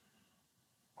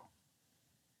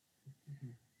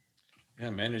 Yeah,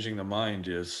 managing the mind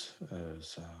is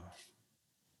it's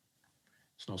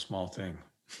no small thing.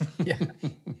 Yeah.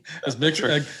 As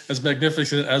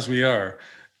magnificent as we are,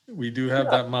 we do have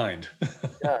that mind.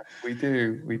 Yeah, we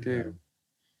do.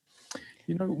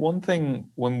 You know, one thing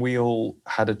when we all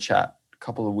had a chat a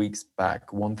couple of weeks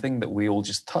back, one thing that we all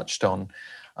just touched on,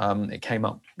 it came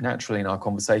up naturally in our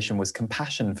conversation, was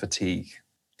compassion fatigue.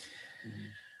 Mm-hmm.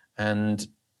 And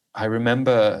I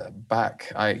remember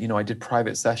back, I did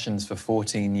private sessions for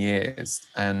 14 years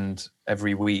and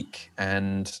every week.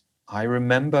 And I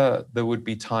remember there would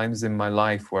be times in my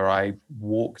life where I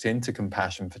walked into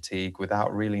compassion fatigue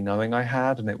without really knowing I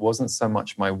had. And it wasn't so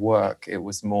much my work, it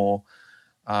was more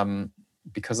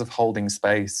because of holding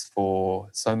space for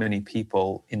so many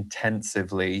people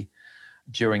intensively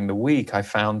during the week. I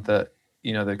found that,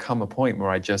 there'd come a point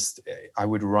where I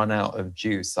would run out of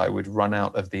juice. I would run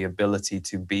out of the ability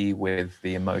to be with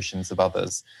the emotions of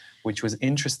others, which was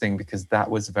interesting because that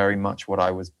was very much what I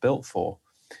was built for.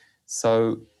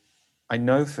 So I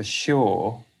know for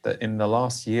sure that in the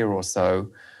last year or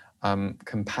so,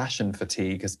 compassion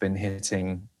fatigue has been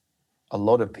hitting a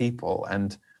lot of people.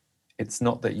 And it's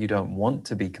not that you don't want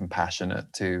to be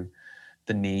compassionate to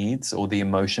the needs or the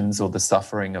emotions or the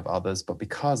suffering of others, but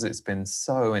because it's been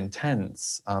so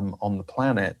intense on the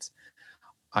planet,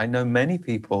 I know many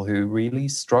people who really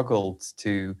struggled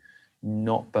to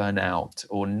not burn out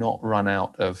or not run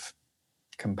out of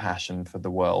compassion for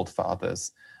the world, for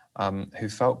others, who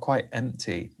felt quite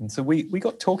empty. And so we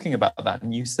got talking about that,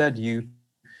 and you said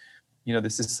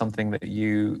this is something that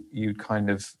you kind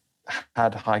of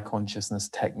had high consciousness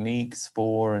techniques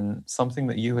for, and something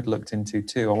that you had looked into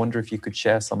too. I wonder if you could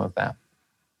share some of that.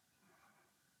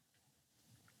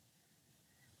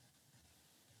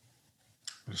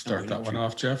 We'll start that one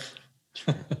off, Jeff.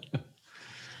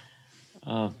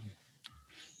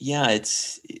 Yeah,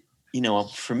 it's,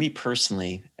 for me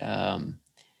personally,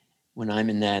 when I'm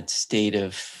in that state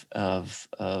of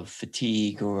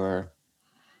fatigue or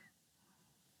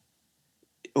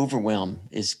overwhelm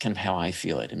is kind of how I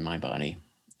feel it in my body,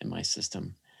 in my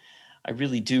system. I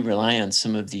really do rely on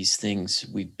some of these things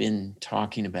we've been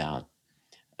talking about.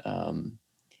 And,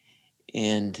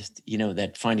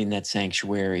 that finding that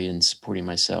sanctuary and supporting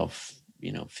myself,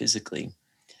 physically.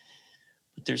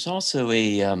 But there's also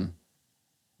a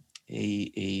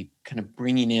kind of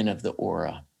bringing in of the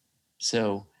aura.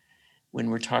 So when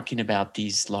we're talking about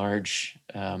these large,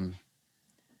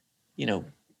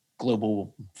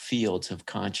 global fields of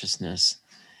consciousness,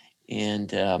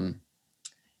 and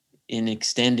in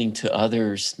extending to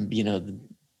others,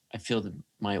 I feel that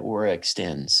my aura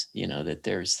extends, that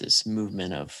there's this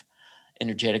movement of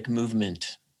energetic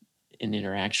movement in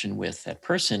interaction with that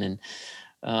person.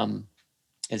 And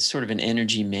it's sort of an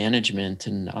energy management,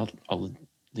 and I'll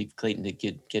leave Clayton to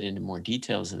get into more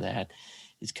details of that.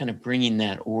 It's kind of bringing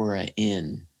that aura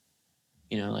in,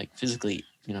 like physically,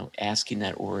 asking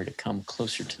that aura to come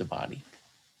closer to the body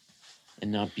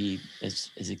and not be as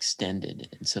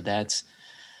extended. And so that's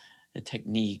a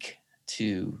technique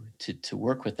to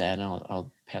work with that. And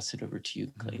I'll pass it over to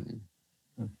you, Clayton.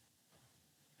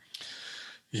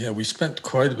 Yeah, we spent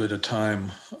quite a bit of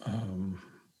time,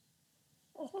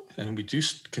 and we do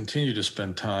continue to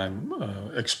spend time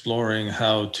exploring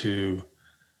how to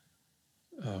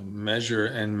measure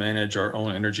and manage our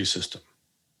own energy system.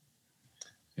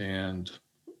 And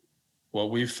what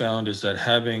we've found is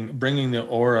that bringing the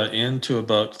aura into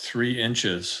about 3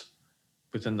 inches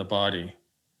within the body,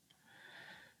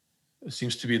 it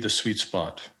seems to be the sweet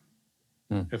spot.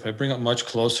 If I bring it much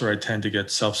closer, I tend to get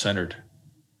self-centered,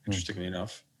 interestingly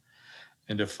enough.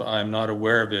 And if I'm not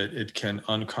aware of it, it can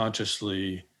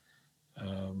unconsciously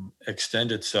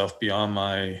extend itself beyond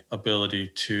my ability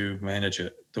to manage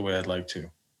it the way I'd like to.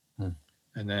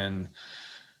 And then,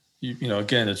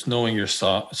 again, it's knowing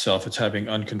yourself. It's having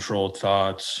uncontrolled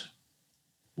thoughts,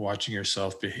 watching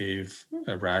yourself behave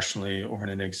irrationally or in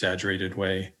an exaggerated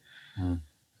way.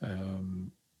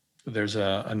 There's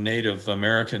a Native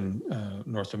American,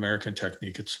 North American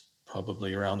technique. It's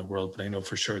probably around the world, but I know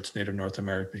for sure it's Native North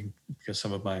American because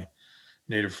some of my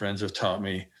Native friends have taught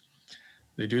me.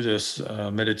 They do this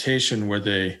meditation where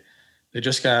they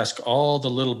just ask all the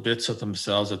little bits of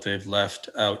themselves that they've left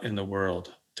out in the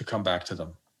world to come back to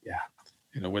them. Yeah.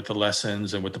 With the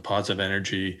lessons and with the positive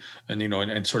energy, and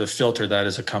and sort of filter that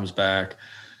as it comes back.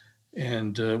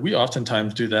 And we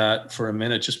oftentimes do that for a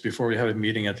minute just before we have a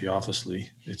meeting at the office, Lee.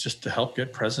 It's just to help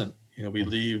get present. We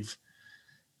leave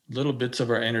little bits of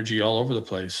our energy all over the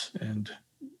place. And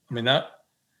I mean, that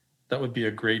would be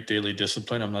a great daily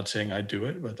discipline. I'm not saying I do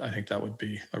it, but I think that would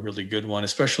be a really good one,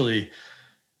 especially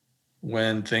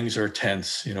when things are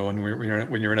tense, when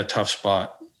you're in a tough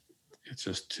spot. It's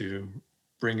just to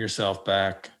bring yourself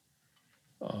back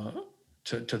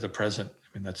to the present.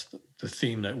 I mean, that's the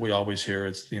theme that we always hear.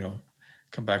 It's,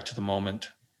 come back to the moment.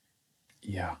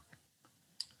 Yeah.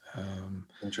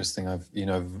 Interesting.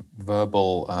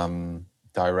 Verbal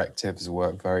directives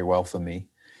work very well for me.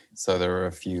 So there are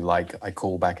a few, like I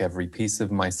call back every piece of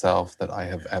myself that I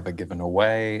have ever given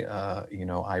away.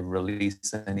 I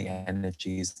release any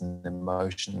energies and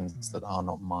emotions that are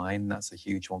not mine. That's a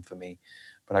huge one for me.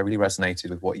 But I really resonated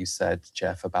with what you said,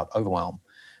 Jeff, about overwhelm,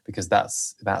 because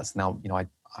that's now,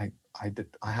 I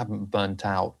haven't burnt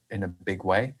out in a big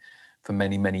way for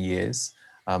many, many years,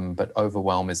 but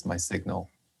overwhelm is my signal.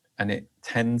 And it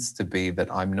tends to be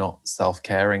that I'm not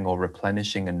self-caring or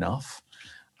replenishing enough.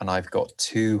 And I've got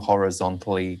too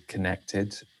horizontally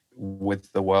connected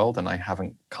with the world, and I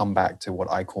haven't come back to what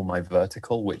I call my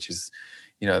vertical, which is,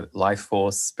 life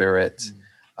force, spirit.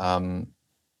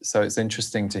 So it's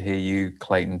interesting to hear you,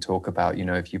 Clayton, talk about,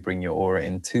 if you bring your aura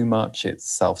in too much, it's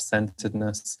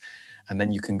self-centeredness. And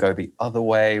then you can go the other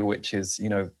way, which is,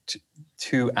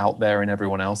 too out there in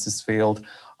everyone else's field.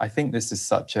 I think this is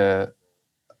such a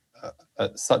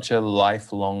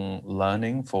lifelong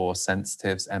learning for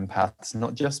sensitives, empaths,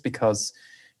 not just because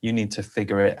you need to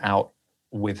figure it out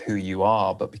with who you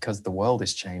are, but because the world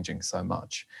is changing so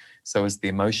much. So as the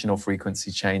emotional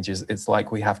frequency changes, it's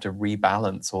like we have to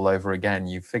rebalance all over again.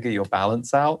 You figure your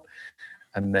balance out,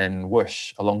 and then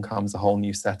whoosh, along comes a whole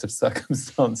new set of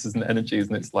circumstances and energies,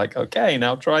 and it's like, okay,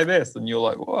 now try this, and you're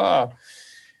like, wow.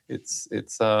 It's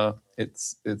a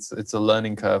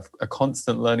learning curve, a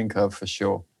constant learning curve for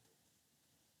sure.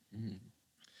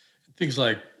 Things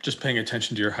like just paying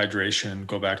attention to your hydration,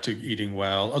 go back to eating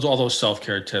well, all those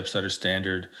self-care tips that are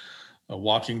standard,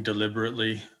 walking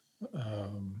deliberately,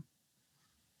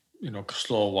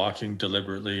 slow walking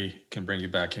deliberately can bring you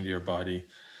back into your body.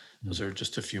 Those are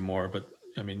just a few more, but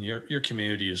I mean, your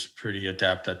community is pretty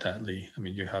adept at that, Lee. I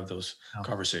mean, you have those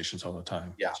conversations all the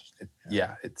time.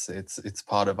 Yeah. It's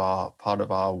part of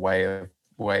our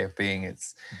way of being.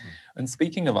 And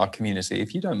speaking of our community,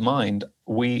 if you don't mind,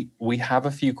 we have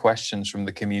a few questions from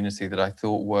the community that I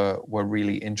thought were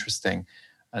really interesting.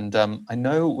 And I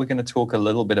know we're going to talk a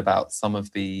little bit about some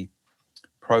of the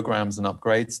programs and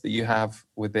upgrades that you have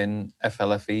within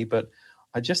FLFE, but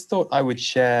I just thought I would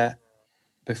share,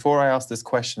 before I ask this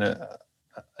question, a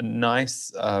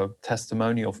nice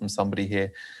testimonial from somebody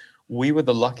here. We were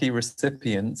the lucky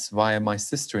recipients via my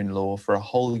sister-in-law for a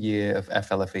whole year of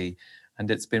FLFE,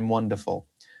 and it's been wonderful.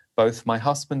 Both my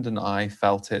husband and I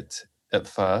felt it at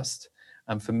first,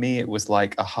 and for me it was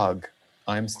like a hug.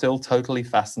 I'm still totally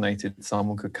fascinated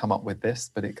someone could come up with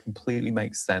this, but it completely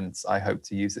makes sense. I hope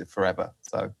to use it forever.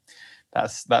 So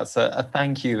that's a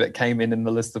thank you that came in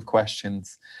the list of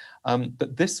questions.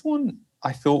 But this one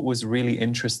I thought was really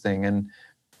interesting, and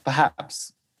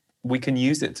perhaps we can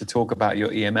use it to talk about your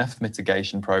EMF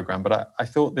mitigation program. But I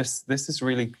thought this is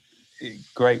really a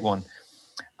great one.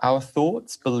 Our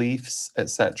thoughts, beliefs,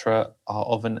 etc., are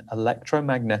of an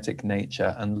electromagnetic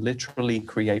nature and literally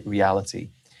create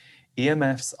reality.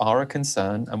 EMFs are a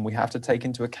concern, and we have to take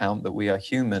into account that we are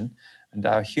human, and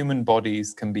our human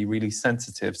bodies can be really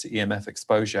sensitive to EMF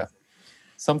exposure.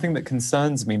 Something that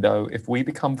concerns me, though, if we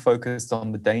become focused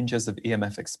on the dangers of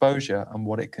EMF exposure and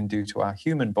what it can do to our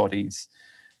human bodies,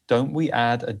 don't we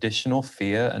add additional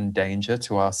fear and danger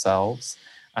to ourselves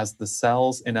as the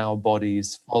cells in our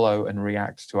bodies follow and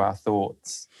react to our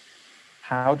thoughts?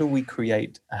 How do we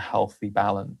create a healthy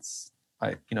balance?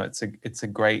 It's a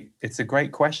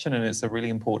great question, and it's a really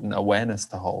important awareness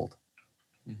to hold.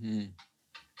 Mm-hmm.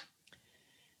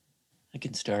 I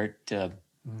can start.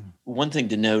 One thing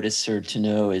to notice or to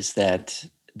know is that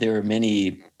there are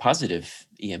many positive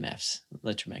EMFs,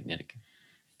 electromagnetic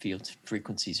field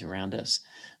frequencies around us.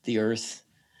 The earth,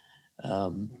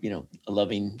 a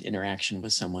loving interaction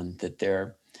with someone, that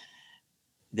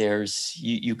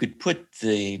you could put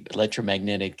the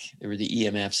electromagnetic or the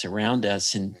EMFs around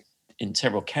us in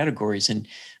several categories, and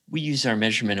we use our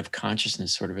measurement of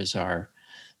consciousness sort of as our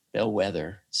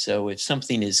bellwether. So if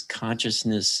something is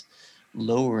consciousness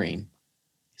lowering,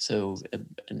 so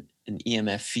an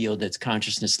EMF field that's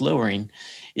consciousness lowering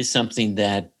is something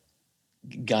that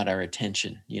got our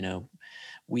attention.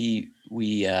 we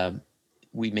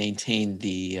maintain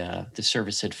the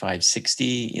service at 560.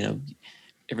 You know,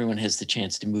 everyone has the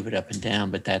chance to move it up and down,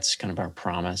 but that's kind of our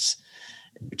promise,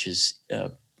 which is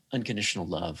unconditional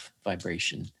love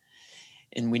vibration.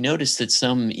 And we noticed that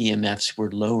some EMFs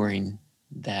were lowering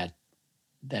that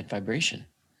vibration.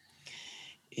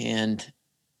 And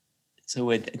so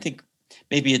I think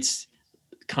maybe it's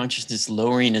consciousness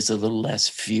lowering is a little less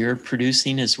fear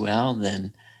producing as well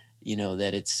than, you know,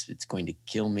 that it's going to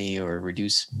kill me or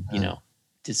reduce, you know,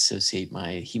 dissociate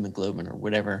my hemoglobin or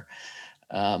whatever.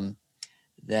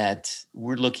 That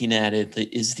we're looking at it,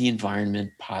 is the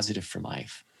environment positive for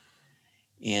life?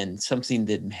 And something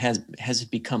that has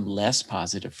it become less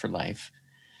positive for life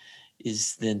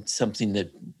is then something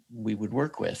that we would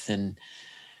work with. And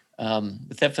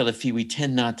with FLFE, we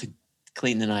tend not to,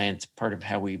 Clayton and I, it's part of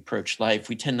how we approach life,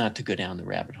 we tend not to go down the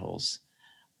rabbit holes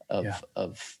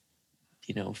of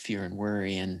you know, fear and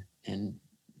worry, and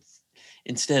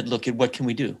instead look at what can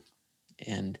we do.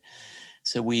 And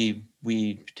so we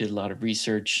did a lot of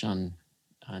research on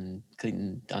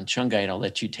Clayton, on Shungite. I'll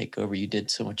let you take over. You did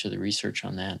so much of the research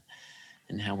on that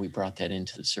and how we brought that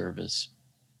into the service.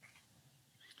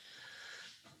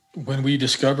 When we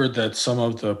discovered that some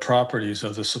of the properties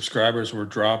of the subscribers were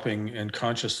dropping in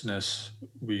consciousness,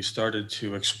 we started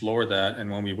to explore that.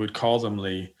 And when we would call them,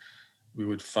 Lee, we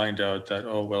would find out that,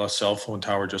 oh, well, a cell phone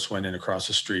tower just went in across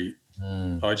the street.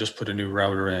 Oh, I just put a new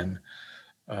router in.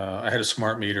 I had a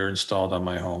smart meter installed on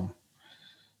my home.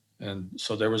 And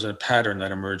so there was a pattern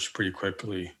that emerged pretty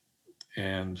quickly.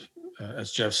 And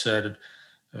as Jeff said,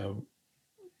 the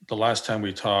last time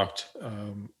we talked,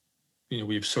 you know,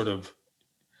 we've sort of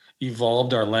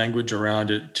evolved our language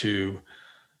around it to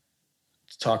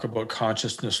talk about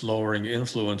consciousness lowering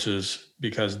influences,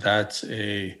 because that's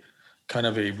a kind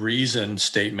of a reason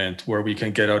statement where we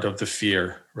can get out of the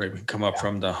fear, right? We can come up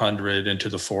from the 100 into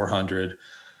the 400,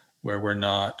 where we're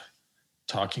not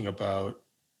talking about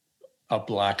a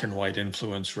black and white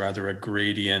influence, rather a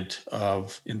gradient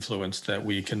of influence that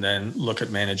we can then look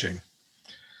at managing.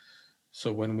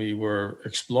 So when we were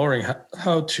exploring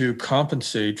how to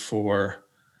compensate for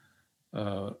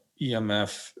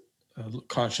EMF,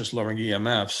 conscious lowering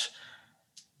EMFs,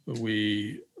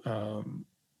 we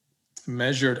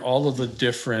measured all of the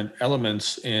different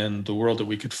elements in the world that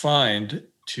we could find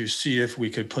to see if we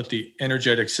could put the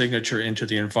energetic signature into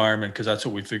the environment, because that's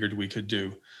what we figured we could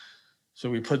do. So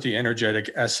we put the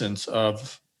energetic essence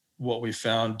of what we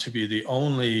found to be the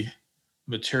only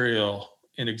material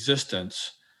in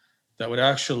existence that would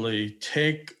actually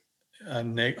take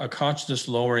a consciousness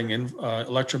lowering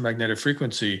electromagnetic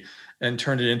frequency and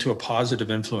turn it into a positive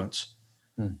influence.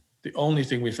 The only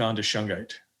thing we found is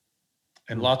Shungite.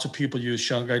 And lots of people use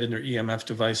Shungite in their EMF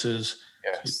devices.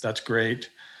 Yes. That's great.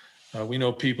 We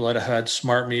know people that have had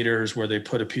smart meters where they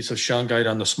put a piece of Shungite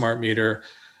on the smart meter,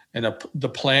 and the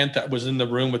plant that was in the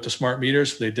room with the smart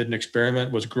meters, they did an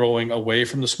experiment, was growing away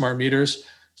from the smart meters,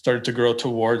 started to grow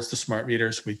towards the smart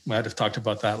meters. We might have talked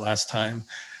about that last time.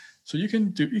 So you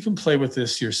can play with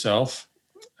this yourself.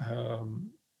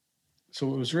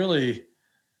 So it was really,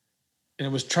 and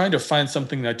it was trying to find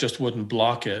something that just wouldn't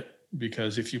block it,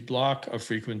 because if you block a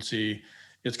frequency,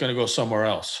 it's going to go somewhere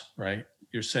else, right?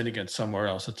 You're sending it somewhere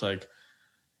else. It's like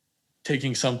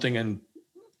taking something and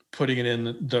putting it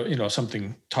in the, you know,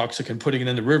 something toxic and putting it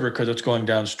in the river because it's going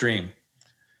downstream.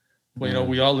 Well, you know,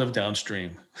 we all live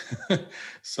downstream.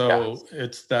 So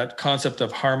it's that concept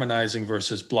of harmonizing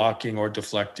versus blocking or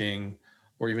deflecting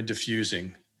or even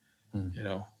diffusing, you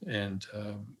know. And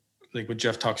I think when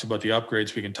Jeff talks about the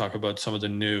upgrades, we can talk about some of the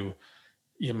new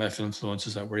EMF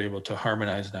influences that we're able to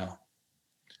harmonize now.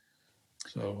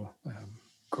 So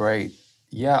great.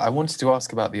 Yeah, I wanted to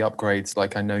ask about the upgrades.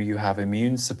 Like, I know you have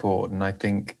immune support, and I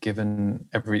think given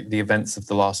the events of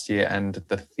the last year and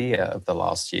the fear of the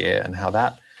last year and how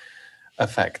that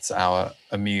affects our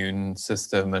immune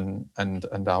system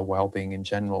and our well-being in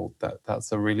general,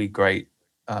 that's a really great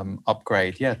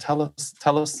upgrade. Yeah, tell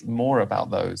us more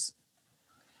about those.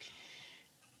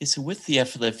 So with the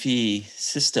FLFE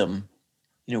system,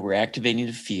 you know, we're activating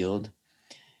the field,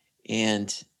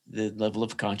 and the level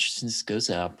of consciousness goes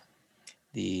up.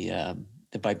 The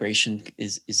vibration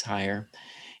is higher,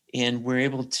 and we're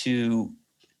able to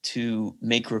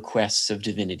make requests of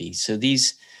divinity. So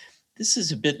this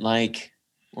is a bit like,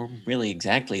 or really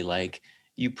exactly like,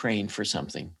 you praying for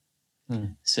something.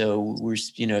 So we're,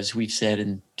 you know, as we've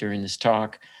said during this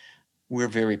talk, we're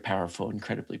very powerful,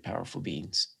 incredibly powerful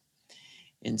beings.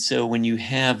 And so when you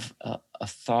have a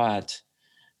thought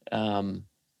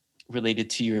related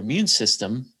to your immune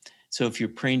system, so if you're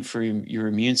praying for your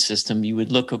immune system, you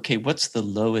would look, okay, what's the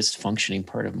lowest functioning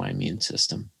part of my immune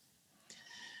system?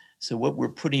 So what we're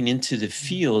putting into the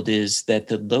field is that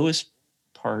the lowest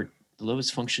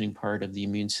functioning part of the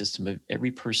immune system of every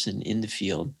person in the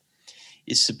field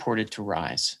is supported to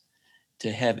rise,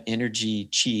 to have energy,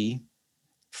 qi,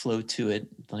 flow to it,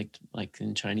 like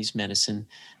in Chinese medicine.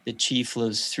 The qi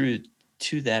flows through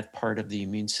to that part of the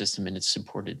immune system, and it's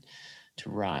supported to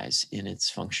rise in its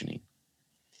functioning.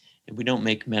 And we don't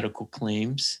make medical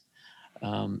claims.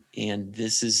 And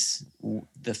this is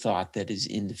the thought that is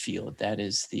in the field. That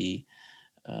is the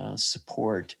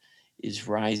support is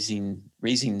raising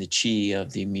the qi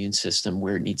of the immune system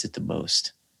where it needs it the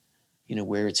most.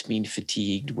 Where it's being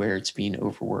fatigued, where it's being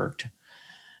overworked,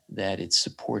 that it's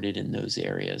supported in those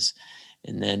areas.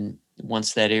 And then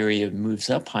once that area moves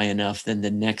up high enough, then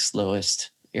the next lowest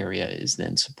area is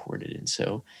then supported. And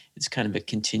so it's kind of a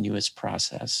continuous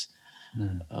process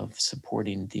of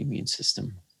supporting the immune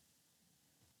system.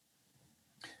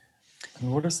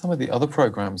 And what are some of the other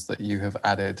programs that you have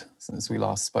added since we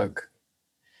last spoke?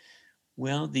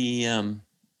 Well, the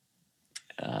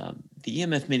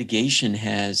EMF mitigation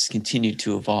has continued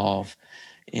to evolve,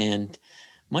 and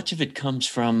much of it comes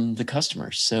from the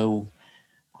customers. So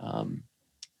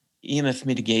EMF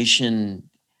mitigation,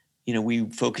 we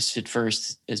focused at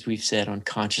first, as we've said, on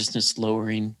consciousness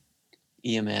lowering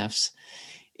EMFs.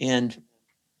 And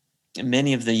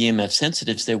many of the EMF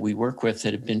sensitives that we work with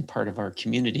that have been part of our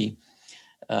community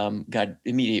got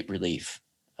immediate relief.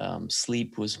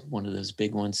 Sleep was one of those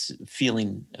big ones,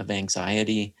 feeling of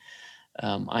anxiety.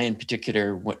 I, in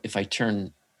particular, if I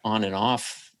turn on and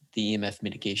off the EMF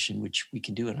mitigation, which we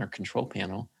can do in our control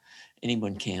panel,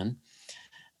 anyone can,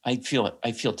 I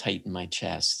feel tight in my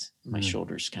chest. My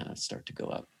shoulders kind of start to go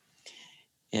up.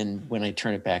 And when I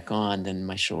turn it back on, then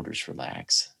my shoulders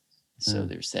relax. So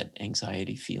there's that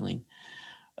anxiety feeling.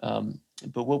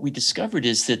 But what we discovered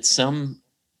is that some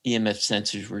EMF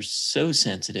sensors were so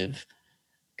sensitive,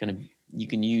 you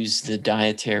can use the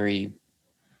dietary,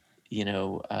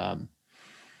 a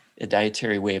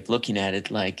dietary way of looking at it,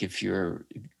 like if you're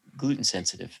gluten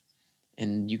sensitive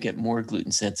and you get more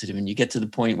gluten sensitive and you get to the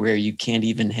point where you can't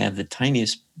even have the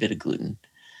tiniest bit of gluten.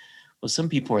 Well, some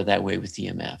people are that way with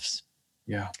EMFs.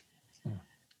 Yeah.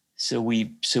 So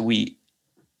we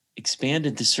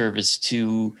expanded the service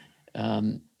to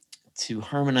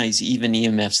harmonize even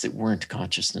EMFs that weren't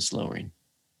consciousness lowering.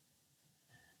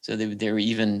 So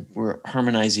we're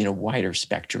harmonizing a wider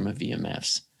spectrum of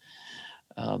EMFs.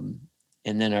 And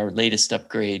then our latest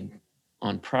upgrade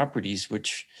on properties,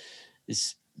 which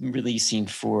is releasing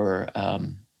for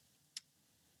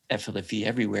FLFE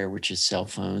everywhere, which is cell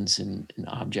phones and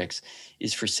objects,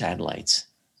 is for satellites.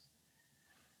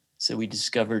 So we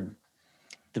discovered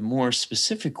the more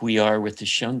specific we are with the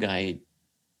shungite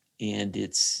and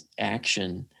its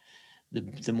action,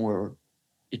 the more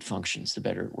it functions, the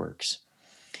better it works.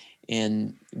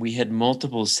 And we had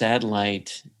multiple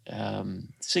satellite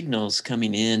signals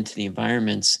coming into the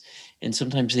environments, and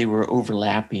sometimes they were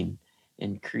overlapping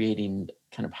and creating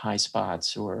kind of high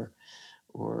spots or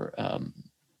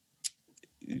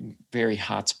very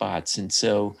hot spots. And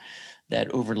so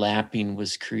that overlapping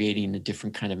was creating a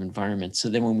different kind of environment. So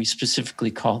then when we specifically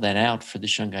call that out for the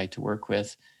shungite to work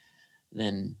with,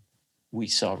 then we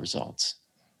saw results.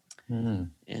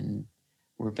 And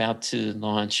we're about to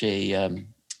launch a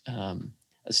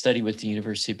study with the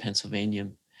University of Pennsylvania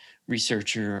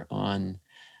researcher on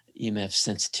EMF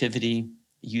sensitivity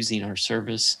using our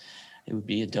service. It would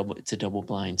be it's a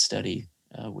double-blind study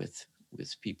with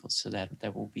people. So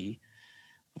that will be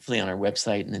hopefully on our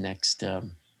website in the next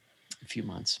few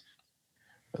months.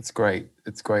 That's great.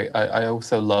 It's great. I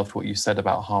also loved what you said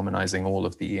about harmonizing all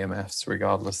of the EMFs,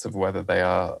 regardless of whether they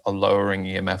are lowering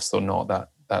EMFs or not. That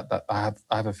I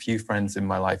have a few friends in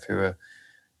my life who are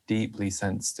deeply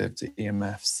sensitive to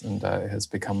EMFs, and it has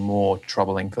become more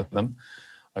troubling for them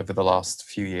over the last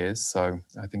few years. So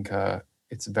I think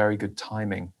it's very good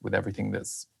timing with everything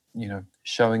that's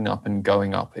showing up and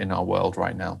going up in our world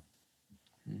right now.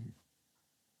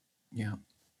 Yeah.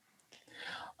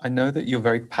 I know that you're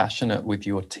very passionate with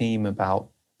your team about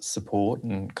support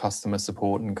and customer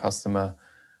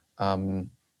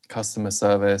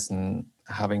service, and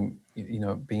having,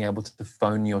 being able to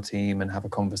phone your team and have a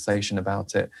conversation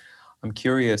about it. I'm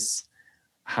curious,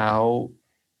 how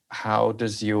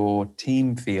does your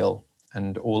team feel,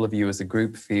 and all of you as a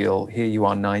group feel? Here you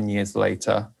are 9 years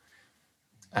later,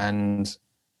 and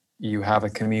you have a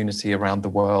community around the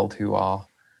world who are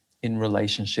in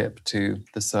relationship to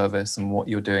the service and what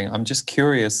you're doing. I'm just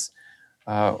curious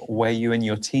where you and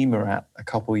your team are at a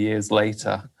couple years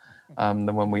later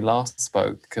than when we last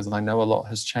spoke, because I know a lot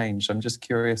has changed. I'm just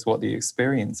curious what the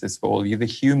experience is for all of you, the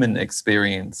human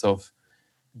experience of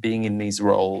being in these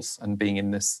roles and being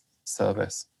in this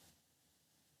service?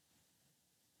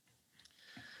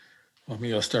 Well,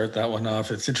 maybe I'll start that one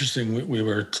off. It's interesting. We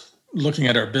were looking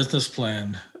at our business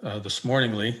plan this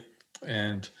morningly,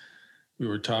 and we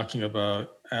were talking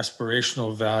about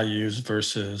aspirational values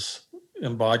versus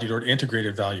embodied or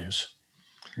integrated values.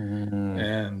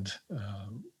 And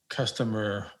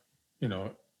customer,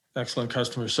 excellent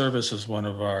customer service is one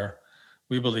of our,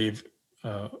 we believe,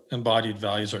 embodied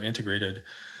values are integrated.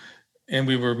 And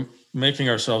we were making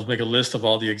ourselves make a list of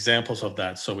all the examples of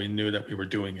that, so we knew that we were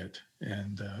doing it.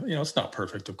 And it's not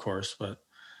perfect, of course, but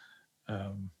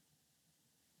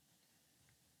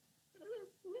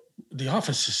the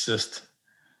office is just,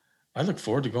 I look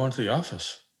forward to going to the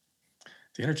office.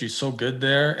 The energy is so good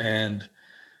there. And I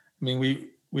mean,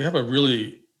 we have a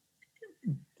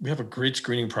great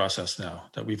screening process now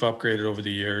that we've upgraded over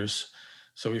the years.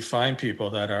 So we find people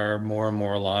that are more and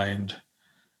more aligned.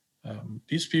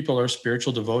 These people are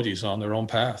spiritual devotees on their own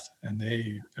path, and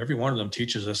every one of them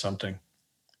teaches us something.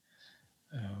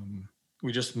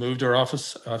 We just moved our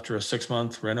office after a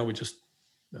 6-month reno. We just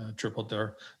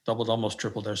almost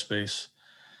tripled our space.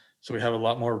 So we have a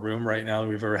lot more room right now than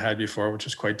we've ever had before, which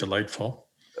is quite delightful.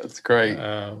 That's great.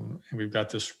 And we've got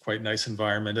this quite nice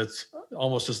environment. It's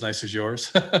almost as nice as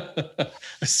yours. I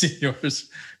see yours.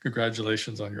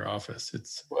 Congratulations on your office.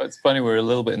 It's funny, we're a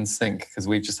little bit in sync because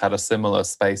we've just had a similar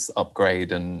space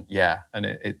upgrade, and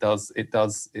it does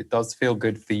feel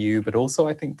good for you, but also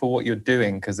I think for what you're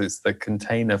doing, because it's the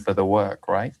container for the work,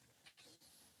 right?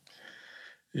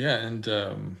 Yeah,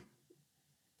 and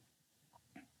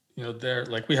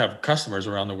we have customers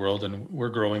around the world, and we're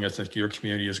growing as your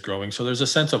community is growing. So there's a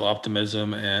sense of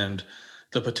optimism and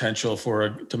the potential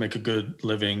to make a good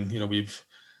living.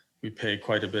 We pay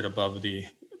quite a bit above the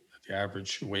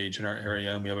average wage in our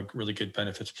area, and we have a really good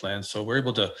benefits plan. So we're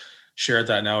able to share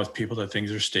that now with people, that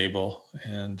things are stable.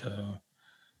 And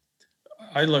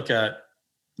I look at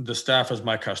the staff as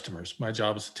my customers. My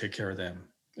job is to take care of them.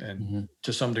 And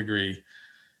to some degree,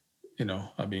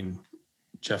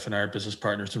 Jeff and I are business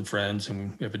partners and friends,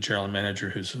 and we have a general manager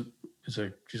who's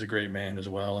a great man as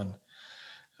well.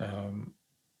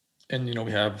 And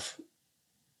we have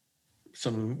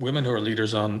some women who are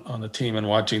leaders on the team, and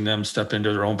watching them step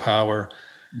into their own power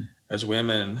as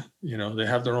women, they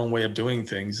have their own way of doing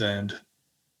things, and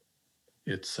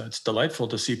it's delightful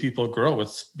to see people grow.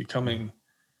 It's becoming,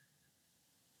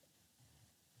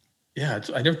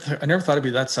 I never thought it'd be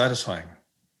that satisfying.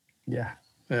 Yeah.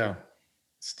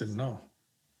 Just didn't know.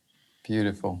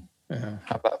 Beautiful. Yeah.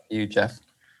 How about you, Jeff?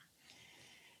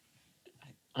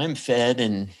 I'm fed,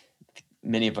 and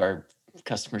many of our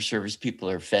customer service people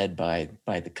are fed by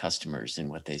the customers and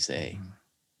what they say.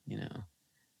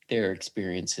 Their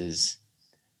experiences,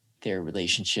 their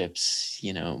relationships,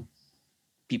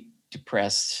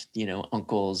 depressed,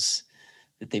 uncles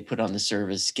that they put on the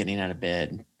service, getting out of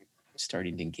bed,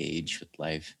 starting to engage with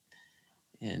life.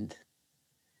 And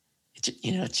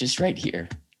it's just right here.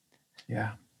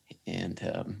 Yeah. And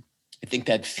I think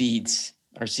that feeds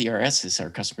our CRSs, our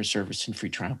customer service and free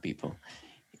trial people.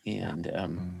 And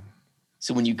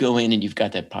so when you go in and you've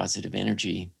got that positive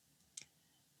energy,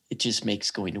 it just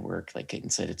makes going to work, like Clayton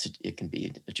said, it can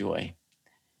be a joy.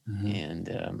 And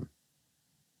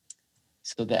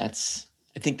so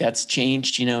I think that's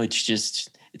changed.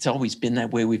 It's always been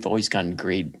that way. We've always gotten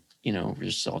great,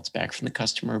 results back from the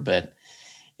customer, but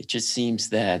it just seems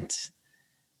that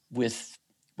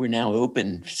we're now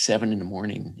open 7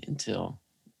 a.m. until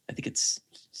I think it's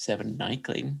 7 at night,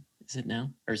 Clayton. Is it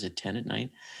now? Or is it 10 at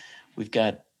night? We've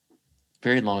got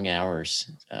very long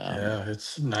hours.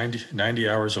 It's 90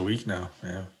 hours a week now.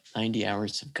 Yeah. 90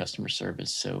 hours of customer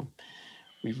service. So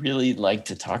we really like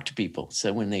to talk to people.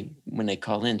 So when they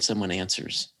call in, someone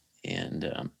answers,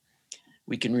 and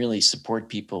we can really support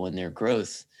people in their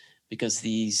growth, because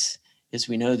as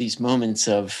we know, these moments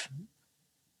of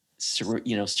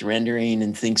surrendering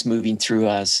and things moving through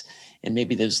us, and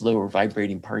maybe those lower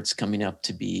vibrating parts coming up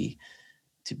to be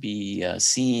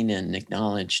seen and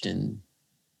acknowledged and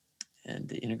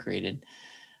integrated.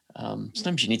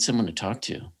 Sometimes you need someone to talk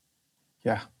to.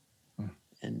 Yeah.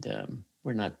 And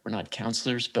we're not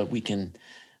counselors, but we can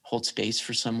hold space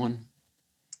for someone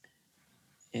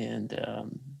and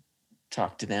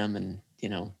talk to them. And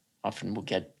often we'll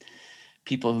get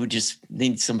people who just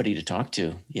need somebody to talk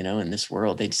to, in this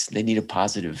world. They need a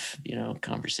positive,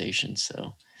 conversation.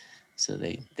 So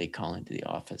they call into the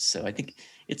office. So I think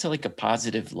it's like a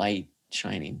positive light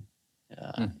shining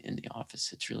in the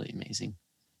office. It's really amazing.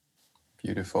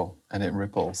 Beautiful. And it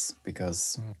ripples,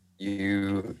 because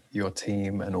your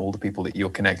team and all the people that you're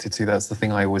connected to, that's the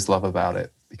thing I always love about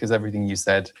it, because everything you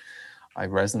said I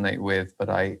resonate with, but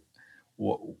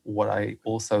what I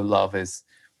also love is,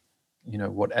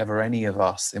 whatever any of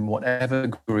us in whatever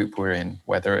group we're in,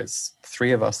 whether it's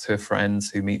 3 of us who are friends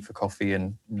who meet for coffee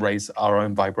and raise our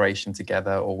own vibration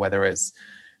together, or whether it's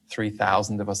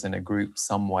 3,000 of us in a group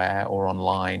somewhere or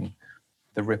online,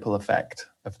 the ripple effect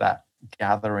of that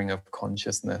gathering of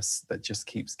consciousness that just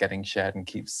keeps getting shared and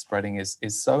keeps spreading is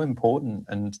so important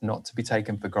and not to be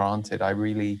taken for granted. I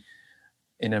really,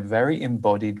 in a very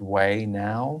embodied way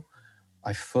now,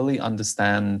 I fully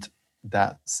understand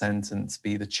that sentence,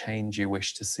 be the change you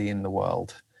wish to see in the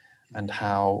world, and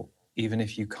how even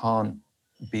if you can't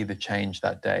be the change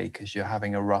that day because you're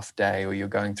having a rough day or you're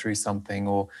going through something,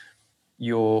 or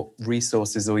your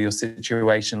resources or your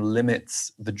situation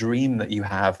limits the dream that you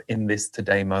have in this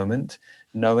today moment,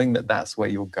 knowing that that's where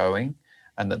you're going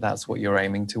and that that's what you're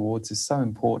aiming towards is so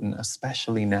important,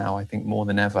 especially now, I think more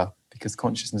than ever, because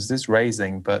consciousness is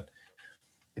raising, but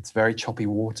it's very choppy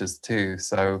waters too.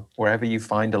 So wherever you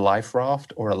find a life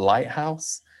raft or a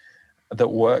lighthouse that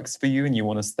works for you and you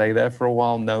want to stay there for a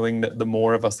while, knowing that the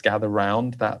more of us gather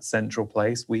around that central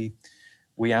place, we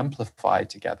amplify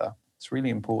together. It's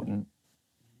really important.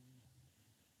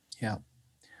 Yeah.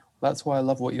 That's why I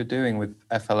love what you're doing with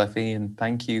FLFE, and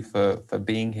thank you for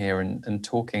being here and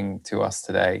talking to us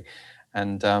today.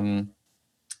 And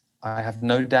I have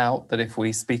no doubt that if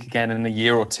we speak again in a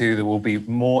year or two, there will be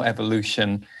more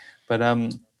evolution. But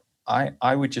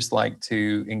I would just like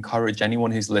to encourage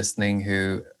anyone who's listening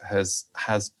who has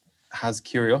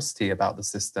curiosity about the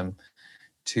system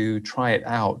to try it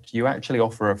out. You actually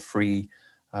offer a free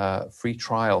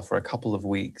trial for a couple of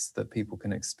weeks that people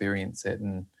can experience it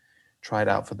and try it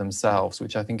out for themselves,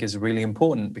 which I think is really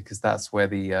important, because that's where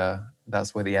the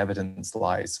evidence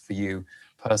lies for you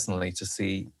personally to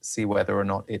see whether or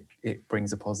not it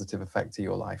brings a positive effect to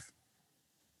your life.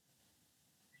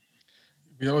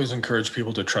 We always encourage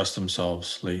people to trust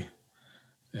themselves, Lee.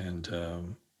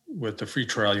 And with the free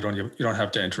trial, you don't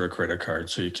have to enter a credit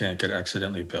card, so you can't get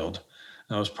accidentally billed.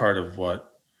 And that was part of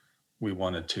what we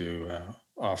wanted to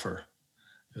offer,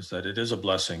 is that it is a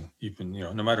blessing, even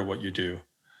no matter what you do.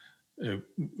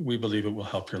 We believe it will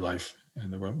help your life,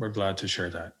 and we're glad to share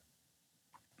that.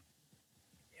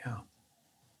 Yeah.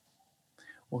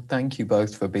 Well, thank you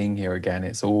both for being here again.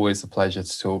 It's always a pleasure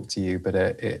to talk to you, but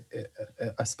it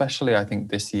especially, I think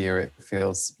this year, it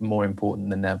feels more important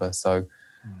than ever. So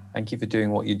thank you for doing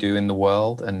what you do in the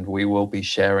world, and we will be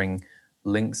sharing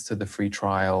links to the free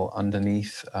trial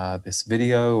underneath this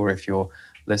video, or if you're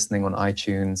listening on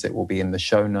iTunes, it will be in the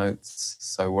show notes.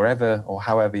 So wherever or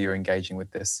however you're engaging with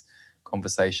this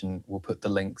conversation, we'll put the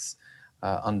links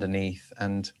underneath.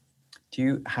 And do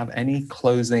you have any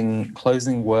closing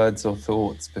words or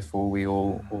thoughts before we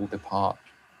all depart?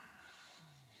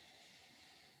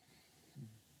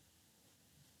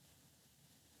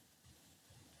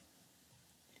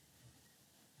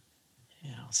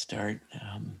 Yeah, I'll start.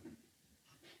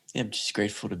 I'm just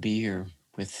grateful to be here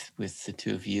with the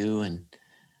two of you, and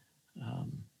I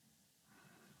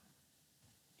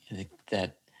think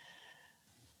that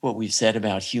what we've said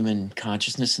about human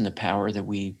consciousness and the power that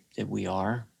we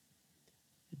are,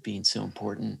 being so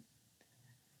important,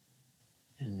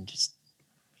 and just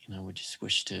we just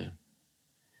wish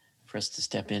for us to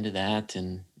step into that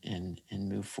and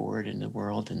move forward in the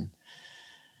world, and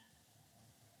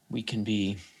we can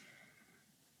be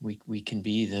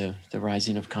the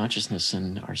rising of consciousness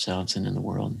in ourselves and in the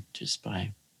world just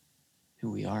by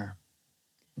who we are.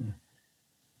 And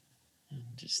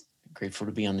just grateful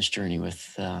to be on this journey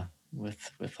with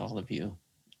all of you,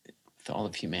 with all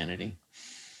of humanity.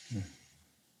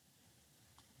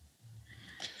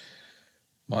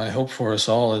 My hope for us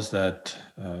all is that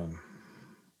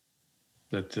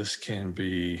that this can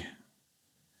be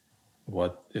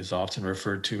what is often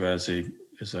referred to as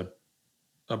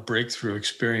a breakthrough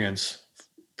experience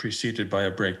preceded by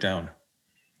a breakdown,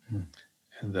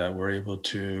 and that we're able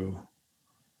to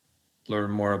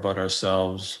learn more about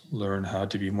ourselves, learn how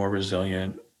to be more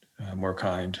resilient, more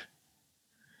kind,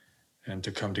 and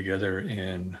to come together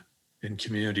in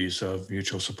communities of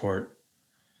mutual support.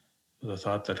 The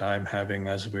thought that I'm having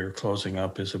as we're closing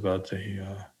up is about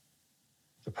the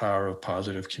power of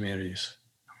positive communities.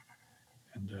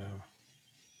 And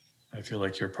I feel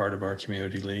like you're part of our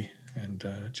community, Lee, and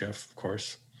Jeff, of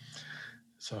course.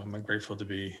 So I'm grateful to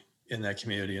be in that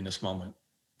community in this moment.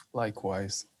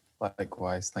 Likewise.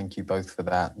 Thank you both for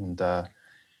that. And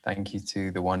thank you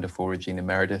to the wonderful Regina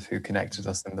Meredith, who connected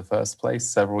us in the first place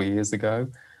several years ago,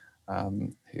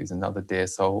 who's another dear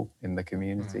soul in the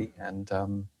community.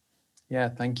 And yeah,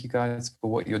 thank you guys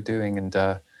for what you're doing. And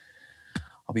I'll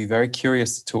be very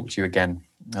curious to talk to you again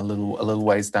a little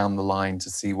ways down the line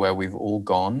to see where we've all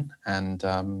gone, and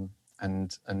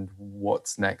and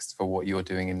what's next for what you're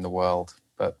doing in the world.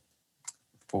 But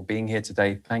for being here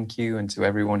today, thank you. And to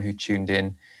everyone who tuned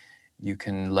in, you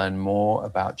can learn more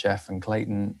about Jeff and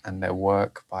Clayton and their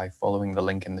work by following the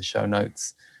link in the show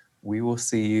notes. We will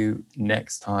see you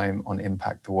next time on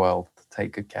Impact the World.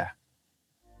 Take good care.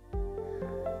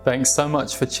 Thanks so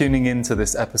much for tuning in to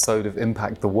this episode of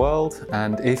Impact the World.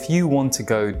 And if you want to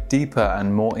go deeper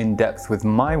and more in depth with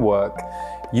my work,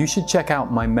 you should check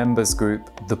out my members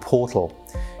group, The Portal.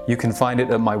 You can find it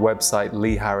at my website,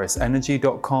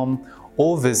 leeharrisenergy.com,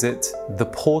 or visit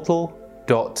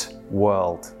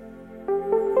theportal.world.